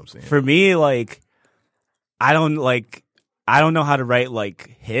up? You know what I'm saying? For me, like I don't know how to write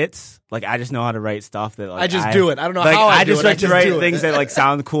like hits. Like I just know how to write stuff that like I just do it. I don't know like, how I do just it. like to write do it. things that like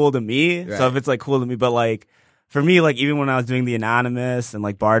sound cool to me. Right. So if it's like cool to me, but like for me, like even when I was doing the Anonymous and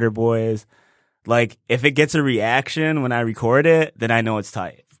like Barter Boys, like if it gets a reaction when I record it, then I know it's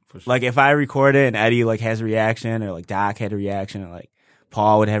tight. Sure. Like if I record it and Eddie like has a reaction, or like Doc had a reaction, or like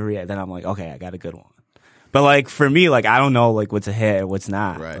Paul would have a reaction, then I'm like, okay, I got a good one. But like for me, like I don't know like what's a hit or what's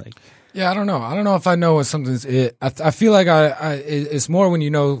not. Right. Like, Yeah, I don't know. I don't know if I know when something's it. I feel like it's more when you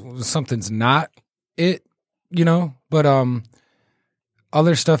know something's not it, you know. But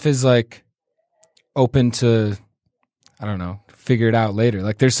other stuff is like open to, I don't know, figure it out later.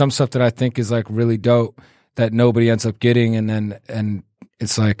 Like there's some stuff that I think is like really dope that nobody ends up getting, and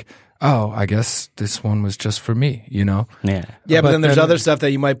it's like, oh, I guess this one was just for me, you know? yeah. Yeah, but then there's then- other stuff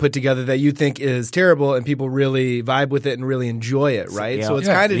that you might put together that you think is terrible, and people really vibe with it and really enjoy it, right? Yeah. So it's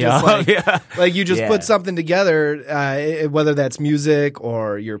Yeah. kind of Yeah. just like Yeah. like you just Yeah. put something together, whether that's music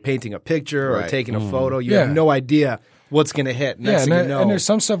or you're painting a picture or Right. taking a photo. You Yeah. have no idea what's going to hit. Next thing you know, and there's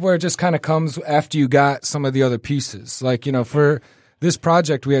some stuff where it just kind of comes after you got some of the other pieces. Like, you know, for this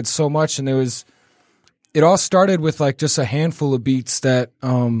project, we had so much, and it all started with like just a handful of beats that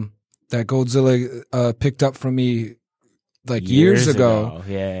Goldzilla picked up from me like years ago.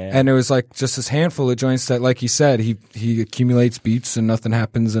 Yeah. And it was like just this handful of joints that, like he said, he accumulates beats and nothing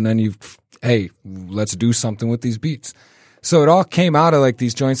happens, and then hey, let's do something with these beats. So it all came out of like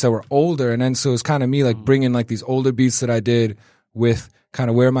these joints that were older, and then so it's kind of me like bringing like these older beats that I did with kind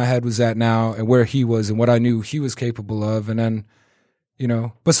of where my head was at now and where he was and what I knew he was capable of, and then, you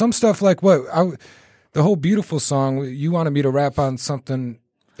know, but some stuff like the whole Beautiful song, you wanted me to rap on something.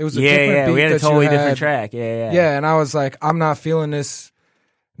 It was a different beat we had a that you totally had. different track. Yeah. Yeah, and I was like, I'm not feeling this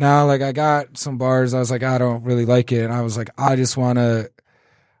now. Like I got some bars, I was like, I don't really like it, and I was like, I just want to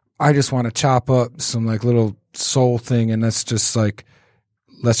chop up some like little soul thing, and let's just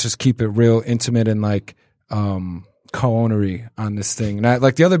keep it real intimate and like co-ownery on this thing. And I,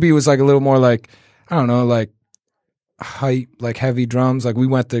 like the other beat was like a little more like, I don't know, like hype, like heavy drums. Like we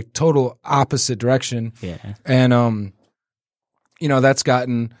went the total opposite direction. Yeah. And you know, that's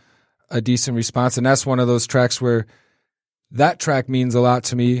gotten a decent response, and that's one of those tracks where that track means a lot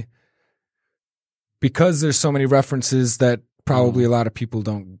to me because there's so many references that probably a lot of people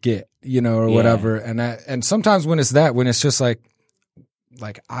don't get, you know, or whatever. And sometimes when it's just like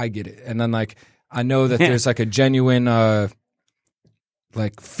I get it, and then like I know that there's like a genuine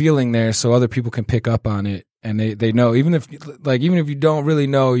like feeling there, so other people can pick up on it, and they know, even if you don't really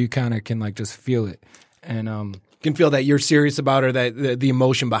know, you kind of can like just feel it, and you can feel that you're serious about it, that the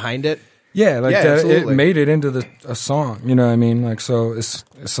emotion behind it. yeah, like Yeah, that, it absolutely. made it into a song, you know what I mean? Like, so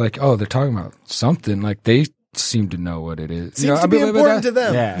it's like, oh, they're talking about something, like they seem to know what it is. Seems you know, to be but important to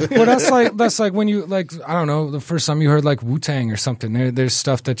them. Yeah. Well, that's like when you like, I don't know, the first time you heard like Wu-Tang or something. There's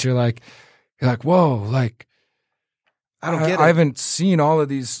stuff that you're like, whoa, like I don't get it. I haven't seen all of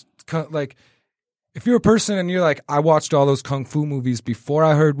these. Like, if you're a person and you're like, I watched all those kung fu movies before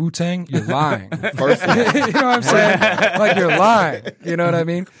I heard Wu-Tang, you're lying. You know what I'm saying? Like, you're lying. You know what I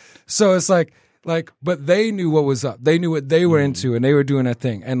mean? So it's like, but they knew what was up. They knew what they were into, and they were doing that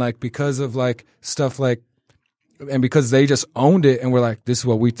thing. And like, because of like stuff like, and because they just owned it and were like, this is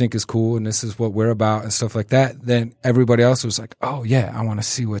what we think is cool and this is what we're about and stuff like that, then everybody else was like, oh yeah, I want to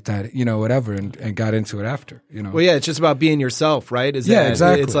see what that, you know, whatever, and got into it after, you know. Well, yeah, it's just about being yourself, right? Yeah,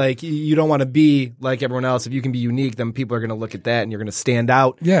 exactly. It's like you don't want to be like everyone else. If you can be unique, then people are going to look at that and you're going to stand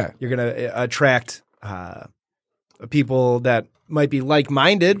out. Yeah. You're going to attract people that might be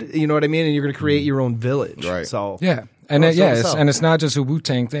like-minded, you know what I mean? And you're going to create your own village. Right. So Yeah. And Oh, it's not just a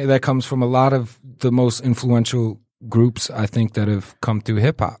Wu-Tang thing. That comes from a lot of the most influential groups, I think, that have come through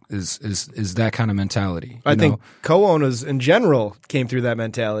hip hop is that kind of mentality. I you think know? co-owners in general came through that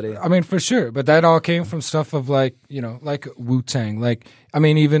mentality. I mean, for sure. But that all came from stuff of like, you know, like Wu-Tang. Like, I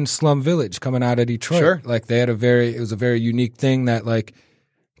mean, even Slum Village coming out of Detroit. Sure. Like it was a very unique thing that like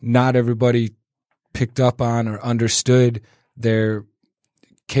not everybody picked up on or understood their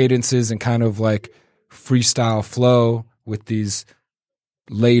cadences and kind of like freestyle flow with these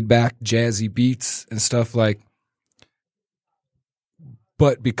laid back jazzy beats and stuff like,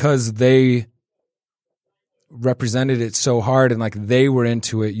 but because they represented it so hard and like they were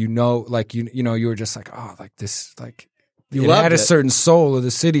into it, you know, like you know, you were just like, oh, like this, like You it loved had a it. certain soul of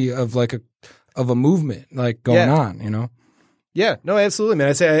the city of like a movement like going Yeah. on, you know. Yeah, no, absolutely, man.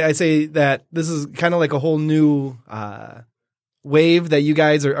 I say that this is kind of like a whole new wave that you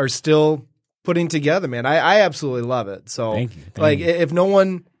guys are still putting together, man. I absolutely love it. So, Thank you. like, if no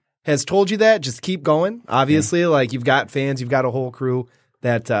one has told you that, just keep going. Obviously, like you've got fans, you've got a whole crew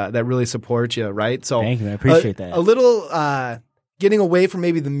that really support you, right? So, Thank you. I appreciate that. A little getting away from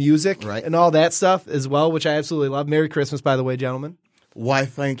maybe the music Right. and all that stuff as well, which I absolutely love. Merry Christmas, by the way, gentlemen. Why,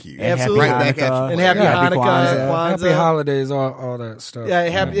 thank you. And Absolutely. Happy Right back at Hanukkah. you. And happy Happy Hanukkah, Kwanzaa. Kwanzaa. Happy holidays, all that stuff. Yeah,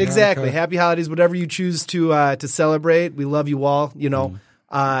 exactly. Okay. Happy holidays, whatever you choose to celebrate. We love you all. You know,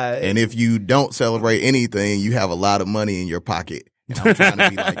 And if you don't celebrate anything, you have a lot of money in your pocket. And I'm trying to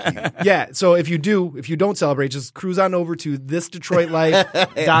be like you. yeah. So if you don't celebrate, just cruise on over to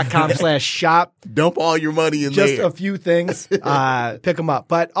thisdetroitlife.com/shop. Dump all your money in Just there. a few things, pick them up.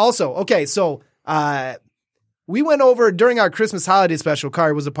 But also, okay, so we went over during our Christmas holiday special.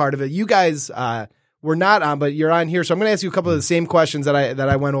 Kari was a part of it. You guys were not on, but you're on here. So I'm going to ask you a couple of the same questions that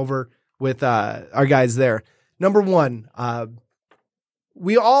I went over with our guys there. Number one,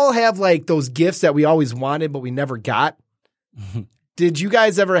 we all have like those gifts that we always wanted, but we never got. Did you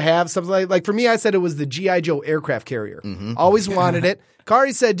guys ever have something like for me, I said it was the G.I. Joe aircraft carrier. Always wanted it.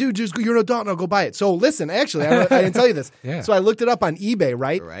 Kari said, dude, just you're an adult and I'll go buy it. So listen, actually, I didn't tell you this. Yeah. So I looked it up on eBay,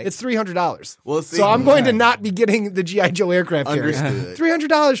 right? Right. It's $300. Well, see, so I'm going to not be getting the G.I. Joe aircraft carrier. Understood.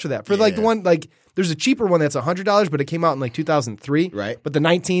 $300 for that. For like the Yeah. one, like there's a cheaper one that's $100, but it came out in like 2003. Right. But the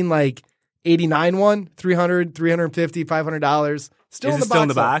 1989 one, $300, $350, $500. Still Is in it the still box. in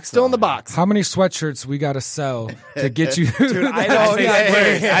the though. box? Still in the box. How many sweatshirts we got to sell to get you? Dude, I I know. say yeah,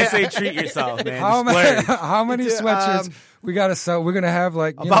 splurge. yeah. I say treat yourself, man. how, Splurge. how many sweatshirts we got to sell? We're gonna have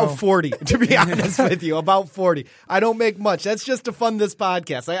like About 40, to be honest with you. About 40. I don't make much. That's just to fund this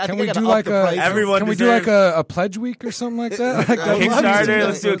podcast. I Can think we I gotta do up like the price. Everyone Can we do like deserves- a pledge week or something like that? Like I would love to Kickstarter. do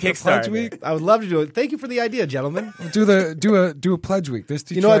Let's do a pledge Kickstarter. week. I would love to do it. Thank you for the idea, gentlemen. Do a pledge week. This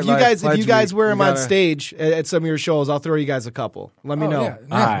You know, if you guys pledge wear week, them we on gotta- stage at some of your shows, I'll throw you guys a couple. Let me know. Yeah,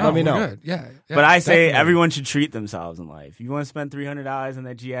 Alright. no, Let me we're know. good. Yeah, But I say definitely. everyone should treat themselves in life. If you want to spend $300 on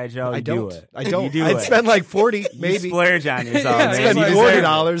that G.I. Joe, I you don't. do it. I don't. You do I'd it. spend like 40, You maybe. splurge on yourself, Yeah, man. Spend You like deserve $40 it.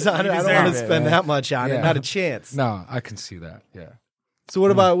 on it. You I don't deserve want it, to spend man. that much on it. Yeah. Not a chance. No, I can see that. Yeah. So what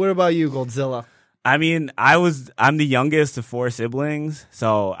about you, Goldzilla? I mean, I'm the youngest of 4 siblings,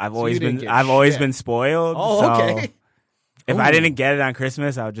 so I've always didn't been get shit. been spoiled. Oh, so okay. If I didn't get it on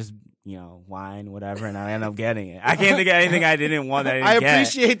Christmas, I would just whine, whatever, and I end up getting it. I can't think of anything I didn't want that I didn't I get.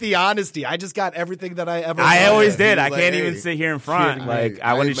 appreciate the honesty. I just got everything that I ever I wanted. always did. He I was can't like, even hey, sit here in front. shit, Like hey,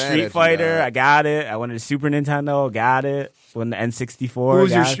 I I wanted ain't mad at Street you, Fighter, dog. I got it. I wanted a Super Nintendo, got it. When the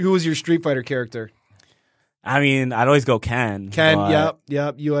N64, Who was your Street Fighter character? I mean, I'd always go Ken. Ken, but-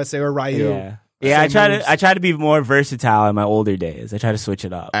 yep, USA or Ryu. Yeah. Yeah, Same I try to be more versatile in my older days. I try to switch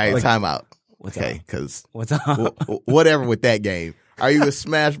it up. All right, Like, time out. What's Okay, up? because What's up? whatever with that game. Are you a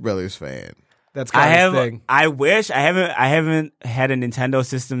Smash Brothers fan? That's I kind have. of thing. I wish I haven't had a Nintendo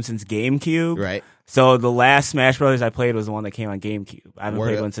system since GameCube. Right. So the last Smash Brothers I played was the one that came on GameCube. I haven't Word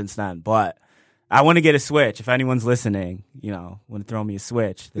played up. one since then, but I want to get a Switch. If anyone's listening, want to throw me a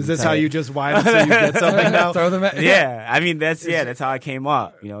Switch. Is this how you just whine until you get something now? Throw them at Yeah, I mean that's how I came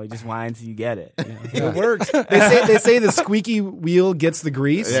up. You just whine until you get it. It works. They say the squeaky wheel gets the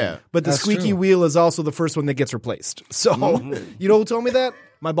grease. Yeah. But the That's squeaky true. weel is also the first one that gets replaced. So you know who told me that?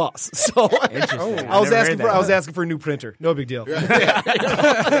 My boss. So Interesting. I was never asking heard for that. I was asking for a new printer. No big deal. Man,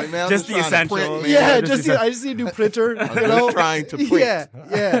 I'm Just the trying to essentials. print, man. Yeah, just I just need a new printer. I'm just trying to print.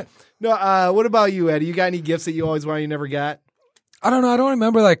 Yeah. No, what about you, Eddie? You got any gifts that you always wanted you never got? I don't know. I don't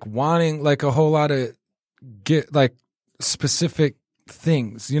remember like wanting like a whole lot of get like specific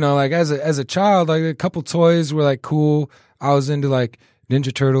things. Like as a child, like a couple toys were like cool. I was into like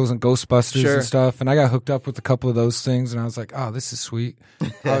Ninja Turtles and Ghostbusters Sure. and stuff, and I got hooked up with a couple of those things, and I was like, oh, this is sweet.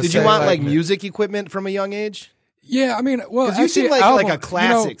 Did you want like music equipment from a young age? Yeah, I mean, well, Because you seem actually, like a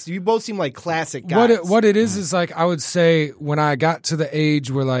classics. You both seem like classic guys. What it is like I would say when I got to the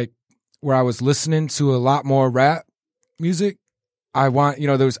age where I was listening to a lot more rap music, I want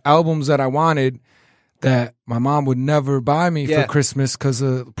there was albums that I wanted that my mom would never buy me Yeah. for Christmas because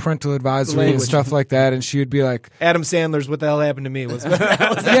of parental advisory and Language. stuff like that, and she would be like, Adam Sandler's "What the Hell Happened to Me" was.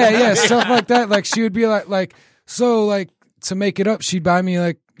 yeah, stuff like that. Like she would be like to make it up, she'd buy me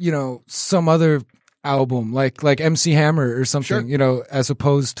like some other album like MC Hammer or something, as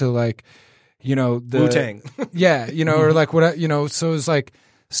opposed to like the Wu-Tang. yeah, or like what so it was like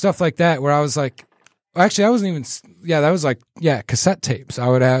stuff like that where I was like, actually I wasn't even that was like cassette tapes. I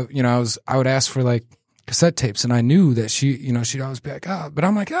would have I would ask for like cassette tapes, and I knew that she'd always be like, oh, but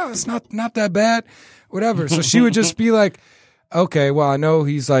I'm like, oh, it's not that bad, whatever. So she would just be like, okay, well, I know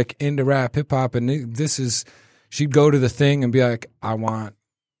he's like into rap, hip hop, and this is. She'd go to the thing and be like, I want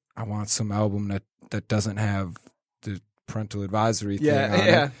some album that doesn't have the parental advisory thing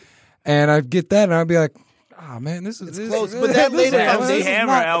on it. And I'd get that, and I'd be like, "Oh man, this is close." But that laid a MC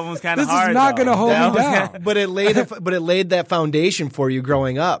Hammer album was kind of hard. This is not going to hold me down. But it laid that foundation for you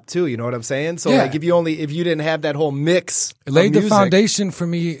growing up too. You know what I'm saying? So Yeah. like if you didn't have that whole mix, It laid of the music, foundation for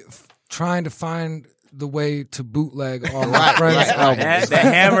me trying to find the way to bootleg all my friends' albums. That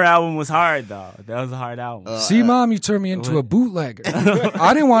Hammer album was hard, though. That was a hard album. See, Mom, you turned me into a bootlegger.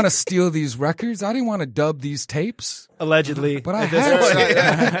 I didn't want to steal these records. I didn't want to dub these tapes. allegedly. But I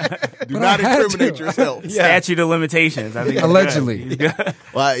had to. Do But not I had incriminate to. yourself. Statute of limitations. I think Allegedly.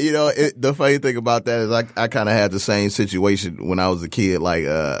 Well, the funny thing about that is I kind of had the same situation when I was a kid. Like,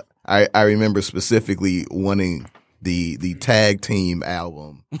 I remember specifically wanting the tag team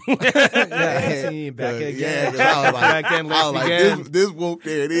album. Back again. Back then, I was like, this whoop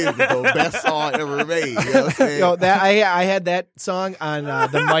there it is, the best song ever made. You know what I'm saying? Yo, I had that song on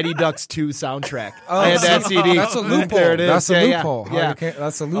the Mighty Ducks 2 soundtrack. I had that CD. That's a loophole. There it is. That's a Yeah, loophole. Yeah.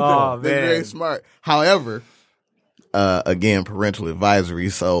 That's a loophole. Oh, They're man. very smart. However, again, parental advisory.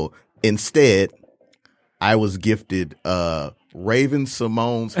 So instead, I was gifted Raven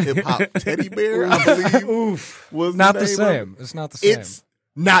Simone's hip hop teddy bear. I believe was Not the the name same. of it. It's not the same. It's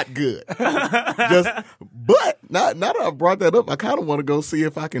not good. But now that I brought that up, I kind of want to go see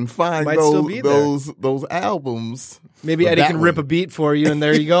if I can find Might still be there. those albums. Maybe But Eddie that can one- rip a beat for you, and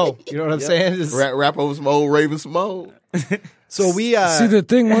there you go. You know what I'm saying? Just- rap over some old Raven Simone. so we See, the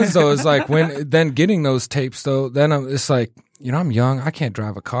thing was though, is like then getting those tapes though, then it's like, I'm young. I can't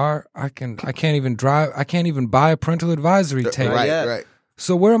drive a car. I can't even drive. I can't even buy a parental advisory tape. Right, yet. right.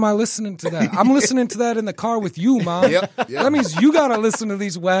 So where am I listening to that? I'm listening to that in the car with you, Mom. Yep. That means you gotta listen to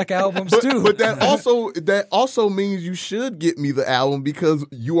these whack albums too. But that also means you should get me the album because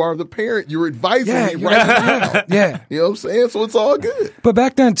you are the parent. You're advising me right now. Yeah. You know what I'm saying? So it's all good. But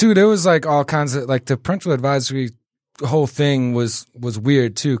back then too, there was like all kinds of like the parental advisory whole thing was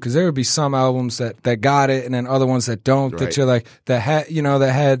weird too, because there would be some albums that got it and then other ones that don't, that Right. you're like that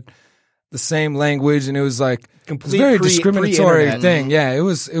had the same language, and it was like Complete it was a very discriminatory pre-internet. thing. Yeah,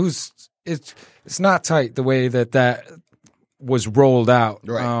 it's not tight the way that was rolled out.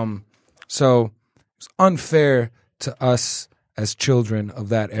 Right. So it's unfair to us as children of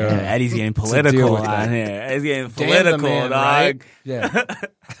that era. Yeah, Eddie's getting deal political with that. on here. Eddie's getting Damn the political, man, dog. right?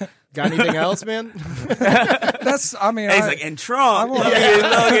 Yeah, got anything else, man? that's. I mean, He's I, like, and Trump. won't- Don't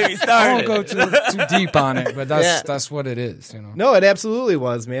get me I started. won't go too deep on it, but Yeah. that's what it is. No, it absolutely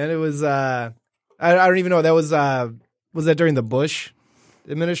was, man. It was. I don't even know. That was that during the Bush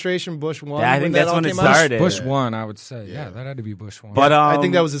administration, Bush 1? Yeah, I think that that's all when it came out? started. Bush 1, I would say. Yeah, that had to be Bush 1. But I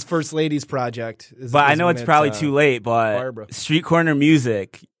think that was his first ladies project. But I know it's probably too late. But Barbara. Street Corner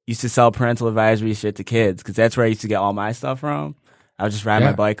Music used to sell parental advisory shit to kids because that's where I used to get all my stuff from. I would just ride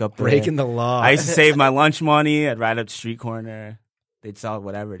my bike up there. Breaking the law. I used to save my lunch money. I'd ride up to Street Corner. They'd sell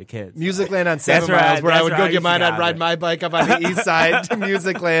whatever to kids. Musicland on 7 where I- Miles, where I that's would where go I get used to mine. get I'd ride it. my bike up on the east side to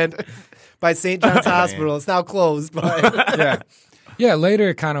Musicland by St. John's Hospital. It's now closed, but yeah, later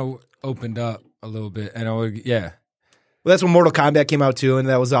it kind of opened up a little bit. And Well, that's when Mortal Kombat came out too, and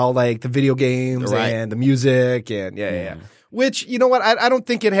that was all like the video games Right. and the music and yeah. Which, you know what? I don't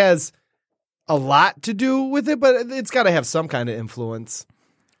think it has a lot to do with it, but it's got to have some kind of influence.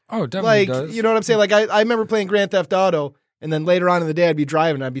 Oh, definitely Like, does. you know what I'm saying? Like, I remember playing Grand Theft Auto, and then later on in the day, I'd be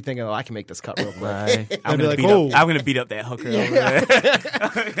driving, and I'd be thinking, I can make this cut real quick. Right. I'd be like, "Oh." I'm gonna beat up that hooker over there.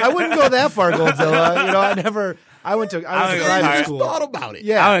 I wouldn't go that far, Goldzilla. You know, I went to I driving school. Thought about it.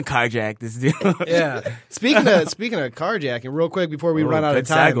 Yeah. I'm gonna carjack this dude. Yeah. Speaking of carjacking, real quick before we run out good of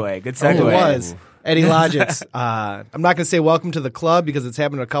time. segue. Good Oh, it segue. was. Eddie Logix. I'm not going to say welcome to the club because it's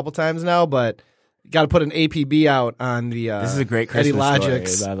happened a couple times now, but got to put an APB out on the This is a great Eddie Christmas Logix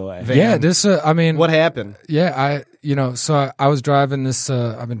story, by the way. van. yeah, this, I mean, What happened? yeah, so I was driving this,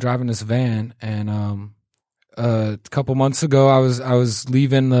 I've been driving this van, and a couple months ago, I was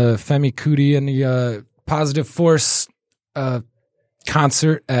leaving the Femi Kuti and the Positive Force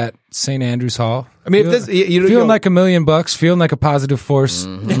concert at St. Andrews Hall. I mean, if this, you feeling know, like $1 million, feeling like a positive force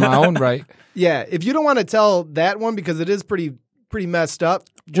in my own right. yeah, if you don't want to tell that one because it is pretty messed up.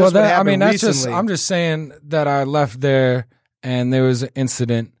 Just Well, what that, I happened mean, that's recently. just. I'm just saying that I left there and there was an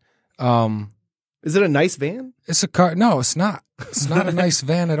incident. Is it a nice van? It's a car. No, it's not. It's not a nice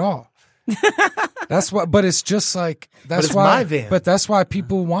van at all. That's why. But it's just like that's it's why. my van. But that's why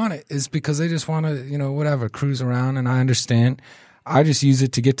people want it, is because they just want to, whatever, cruise around. And I understand. I just use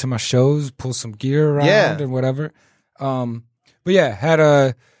it to get to my shows, pull some gear around, Yeah. and whatever. But yeah, had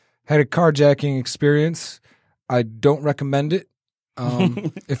a carjacking experience. I don't recommend it.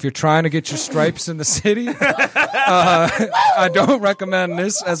 If you're trying to get your stripes in the city, I don't recommend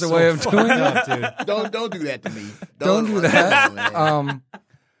this as a way of doing it. Don't do that to me. Don't do that.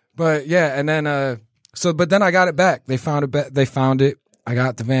 But yeah, and then but then I got it back. They found it. They found it. I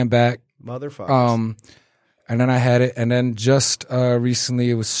got the van back. Motherfuckers. And then I had it, and then just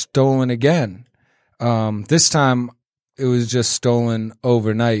recently it was stolen again. This time it was just stolen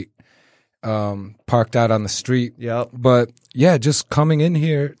overnight, parked out on the street. Yep. But yeah, just coming in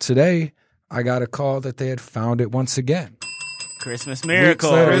here today, I got a call that they had found it once again. Christmas miracle.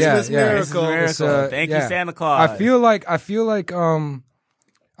 Weeks later, Christmas yeah. miracle. Thank you, Santa Claus. I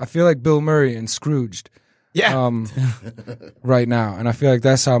feel like Bill Murray and Scrooged. Yeah. Right now, and I feel like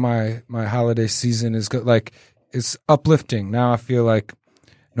that's how my holiday season is good. Like, it's uplifting. Now I feel like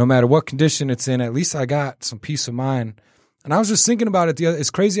no matter what condition it's in, at least I got some peace of mind. And I was just thinking about it. It's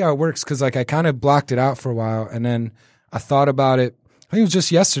crazy how it works because like I kind of blocked it out for a while, and then I thought about it. I think it was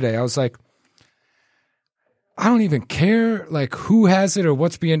just yesterday. I was like, I don't even care like who has it or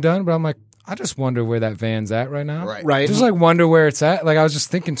what's being done, but I'm like, I just wonder where that van's at right now. Right. Just like wonder where it's at. Like I was just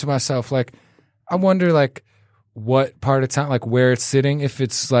thinking to myself, like, I wonder like what part of town, like where it's sitting, if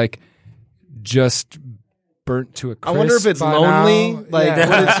it's like just burnt to a crisp. I wonder if it's by lonely, now. like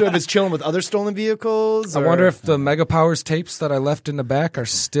Yeah. if it's chilling with other stolen vehicles. I wonder if the Mega Powers tapes that I left in the back are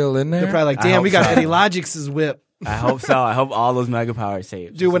still in there. they're probably like, I damn, hope we got so. Eddie Logix's whip. I hope so. I hope all those Mega Power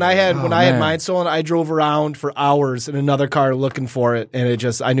tapes. Dude, when I had man. mine stolen, I drove around for hours in another car looking for it,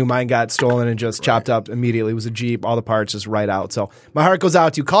 and I knew mine got stolen and just chopped up immediately. It was a Jeep, all the parts just right out. So my heart goes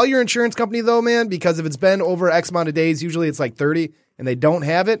out to you. Call your insurance company though, man, because if it's been over X amount of days, usually it's like 30, and they don't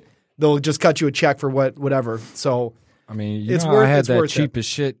have it, they'll just cut you a check for whatever. So I mean, it's I worth- had it's that worth cheap as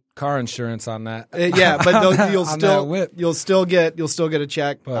shit car insurance on that. yeah, but you'll On that whip. still get a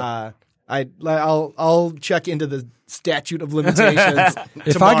check. But- I'll check into the statute of limitations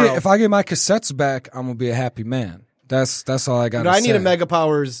tomorrow. If I get my cassettes back, I'm gonna be a happy man. That's all I got. You know, I need a Mega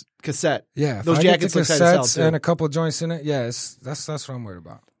Powers cassette. Yeah, if those I get jackets the look tight as hell, cassettes too. and a couple joints in it. Yeah, that's what I'm worried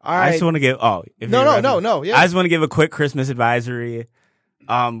about. All I right. just want to give. Oh, if No, you're no, ready. no. Yeah. I just want to give a quick Christmas advisory,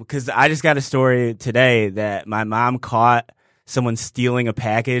 because I just got a story today that my mom caught someone stealing a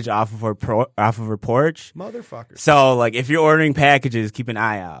package off of her porch. Motherfuckers. So, like, if you're ordering packages, keep an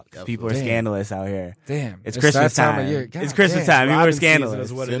eye out. 'Cause people are Damn. scandalous out here. Damn, It's Christmas that time. of year. God It's Christmas damn. time. People are Robin season scandalous.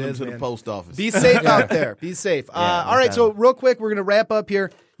 is what Send it them is, to man. the post office. Be safe out there. Be safe. All right, so real quick, we're going to wrap up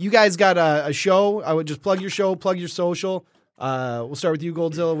here. You guys got a show. I would just plug your show, plug your social. We'll start with you,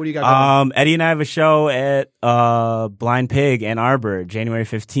 Goldzilla. What do you got going? Eddie and I have a show at Blind Pig, Ann Arbor, January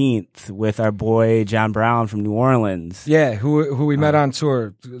 15th, with our boy John Brown from New Orleans. Yeah, who we met on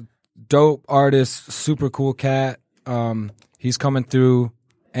tour. Dope artist, super cool cat. He's coming through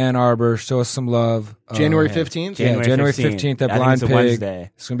Ann Arbor. Show us some love. January 15th? Yeah, January 15th at I think Blind it's a Pig.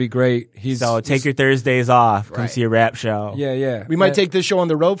 Wednesday. It's gonna be great. So take your Thursdays off. Come Right. see a rap show. Yeah. We might take this show on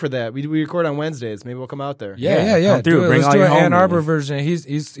the road for that. We record on Wednesdays. Maybe we'll come out there. Yeah. Come through. Bring Let's all do your an Ann homies. Arbor version.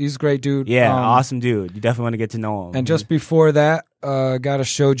 He's a great dude. Yeah, awesome dude. You definitely want to get to know him. And just before that, got a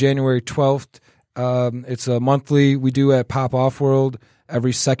show January 12th. It's a monthly we do at Pop Off World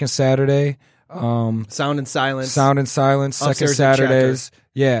every second Saturday. Sound and Silence. Sound and Silence, second Upstairs in Saturdays.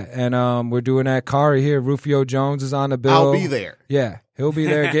 Yeah, and we're doing that. Kari here, Rufio Jones is on the bill. I'll be there. Yeah, he'll be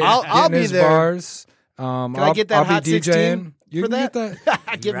there getting, I'll getting be his there. bars. Can I get that I'll Hot be 16 DJing. You for can that? get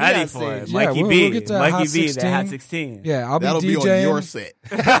that. Give me ready that for it. stage. Yeah, Mikey we'll B. get that Mikey Hot B, 16. that Hot 16. Yeah, I'll be That'll DJing. be on your set.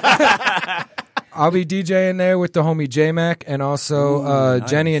 I'll be DJing there with the homie J-Mac and also nice.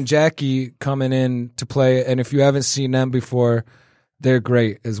 Jenny and Jackie coming in to play. And if you haven't seen them before, they're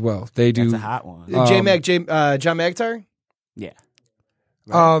great as well. They do. That's a hot one. John McIntyre? Yeah.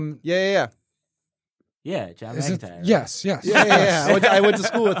 Yeah. Yeah, John Is it? McIntyre. Yes. Yeah. I went to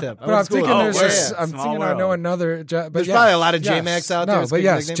school with him. But I'm thinking with him. I'm Small thinking I know world. another. But There's yes, probably a lot of yes. J-Macs out there. No, It's but good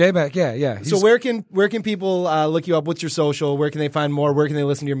yes, nickname. J-Mac. Yeah. So where can people look you up? What's your social? Where can they find more? Where can they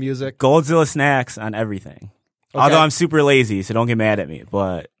listen to your music? Goldzilla Snacks on everything. Okay. Although I'm super lazy, so don't get mad at me,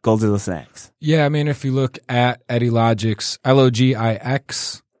 but Goldzilla Snacks. Yeah, I mean, if you look at Eddie Logix,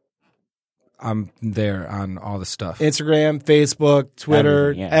 Logix, I'm there on all the stuff. Instagram, Facebook, Twitter,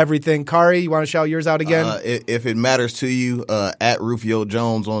 Everything, yeah. everything. Kari, you want to shout yours out again? If it matters to you, at Rufio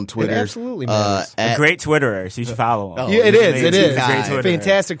Jones on Twitter. absolutely matters. A great Twitterer, so you should follow him. Oh, Yeah, it is. It amazing is. guy. Great Twitterer.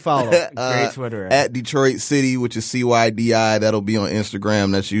 Fantastic follow. Great Twitterer. At Detroit City, which is CYDI. That'll be on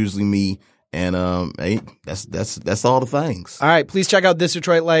Instagram. That's usually me. And hey, that's all the things. All right, please check out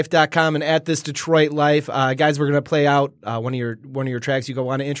thisdetroitlife.com and at This Detroit Life. Guys, we're gonna play out one of your tracks. You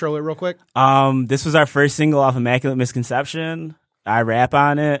want to intro it real quick? This was our first single off Immaculate Misconception. I rap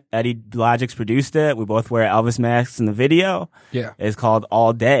on it. Eddie Logix produced it. We both wear Elvis masks in the video. Yeah. It's called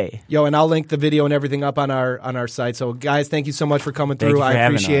All Day. Yo, and I'll link the video and everything up on our site. So guys, thank you so much for coming Thank through. you for I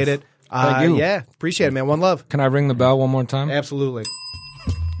having appreciate us. it. Thank you. Yeah, appreciate it, man. One love. Can I ring the bell one more time? Absolutely.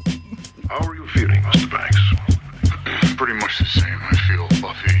 How are you feeling, Mr. Banks? Pretty much the same. I feel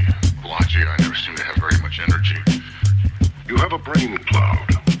fluffy, blotchy. I never seem to have very much energy. You have a brain cloud.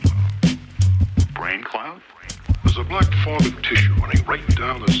 Brain cloud? There's a black fog of tissue running right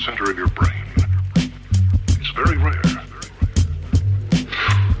down the center of your brain. It's very rare.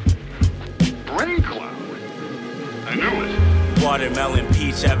 Brain cloud? I knew it. Watermelon,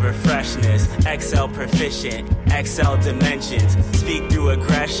 peach, ever freshness. XL proficient, XL dimensions. Speak through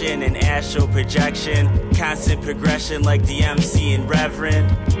aggression and astral projection. Constant progression like the MC and Reverend.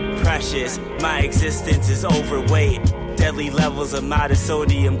 Precious, my existence is overweight. Deadly levels of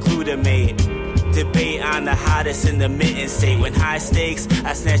monosodium glutamate. Debate on the hottest in the mitten state. When high stakes,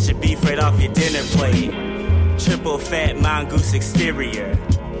 I snatch your beef right off your dinner plate. Triple fat mongoose exterior.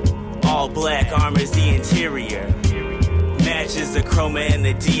 All black armor's the interior. Matches the chroma and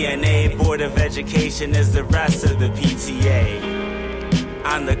the DNA. Board of Education is the rest of the PTA.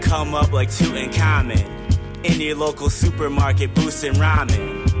 On the come up like Tutankhamun. In your local supermarket boosting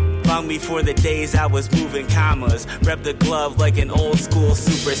ramen. Long before the days I was moving commas. Rep the glove like an old school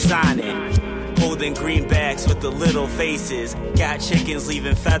supersonic. Holding greenbacks with the little faces. Got chickens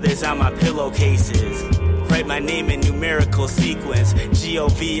leaving feathers on my pillowcases. Write my name in numerical sequence.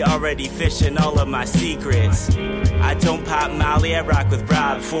 GOV already fishing all of my secrets. I don't pop Molly, I rock with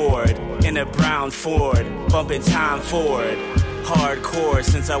Rob Ford. In a brown Ford, bumping Tom Ford. Hardcore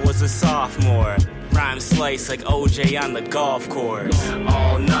since I was a sophomore. Rhyme slice like OJ on the golf course.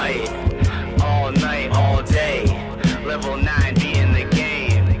 All night, all day. Level 9 be in the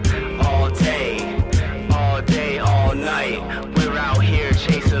game. All day, all night. We're out here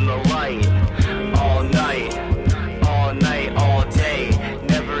chasing the light. All night, all day.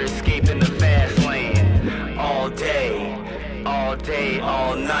 Never escaping the fast lane. All day,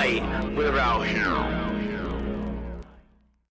 all night. We're out here.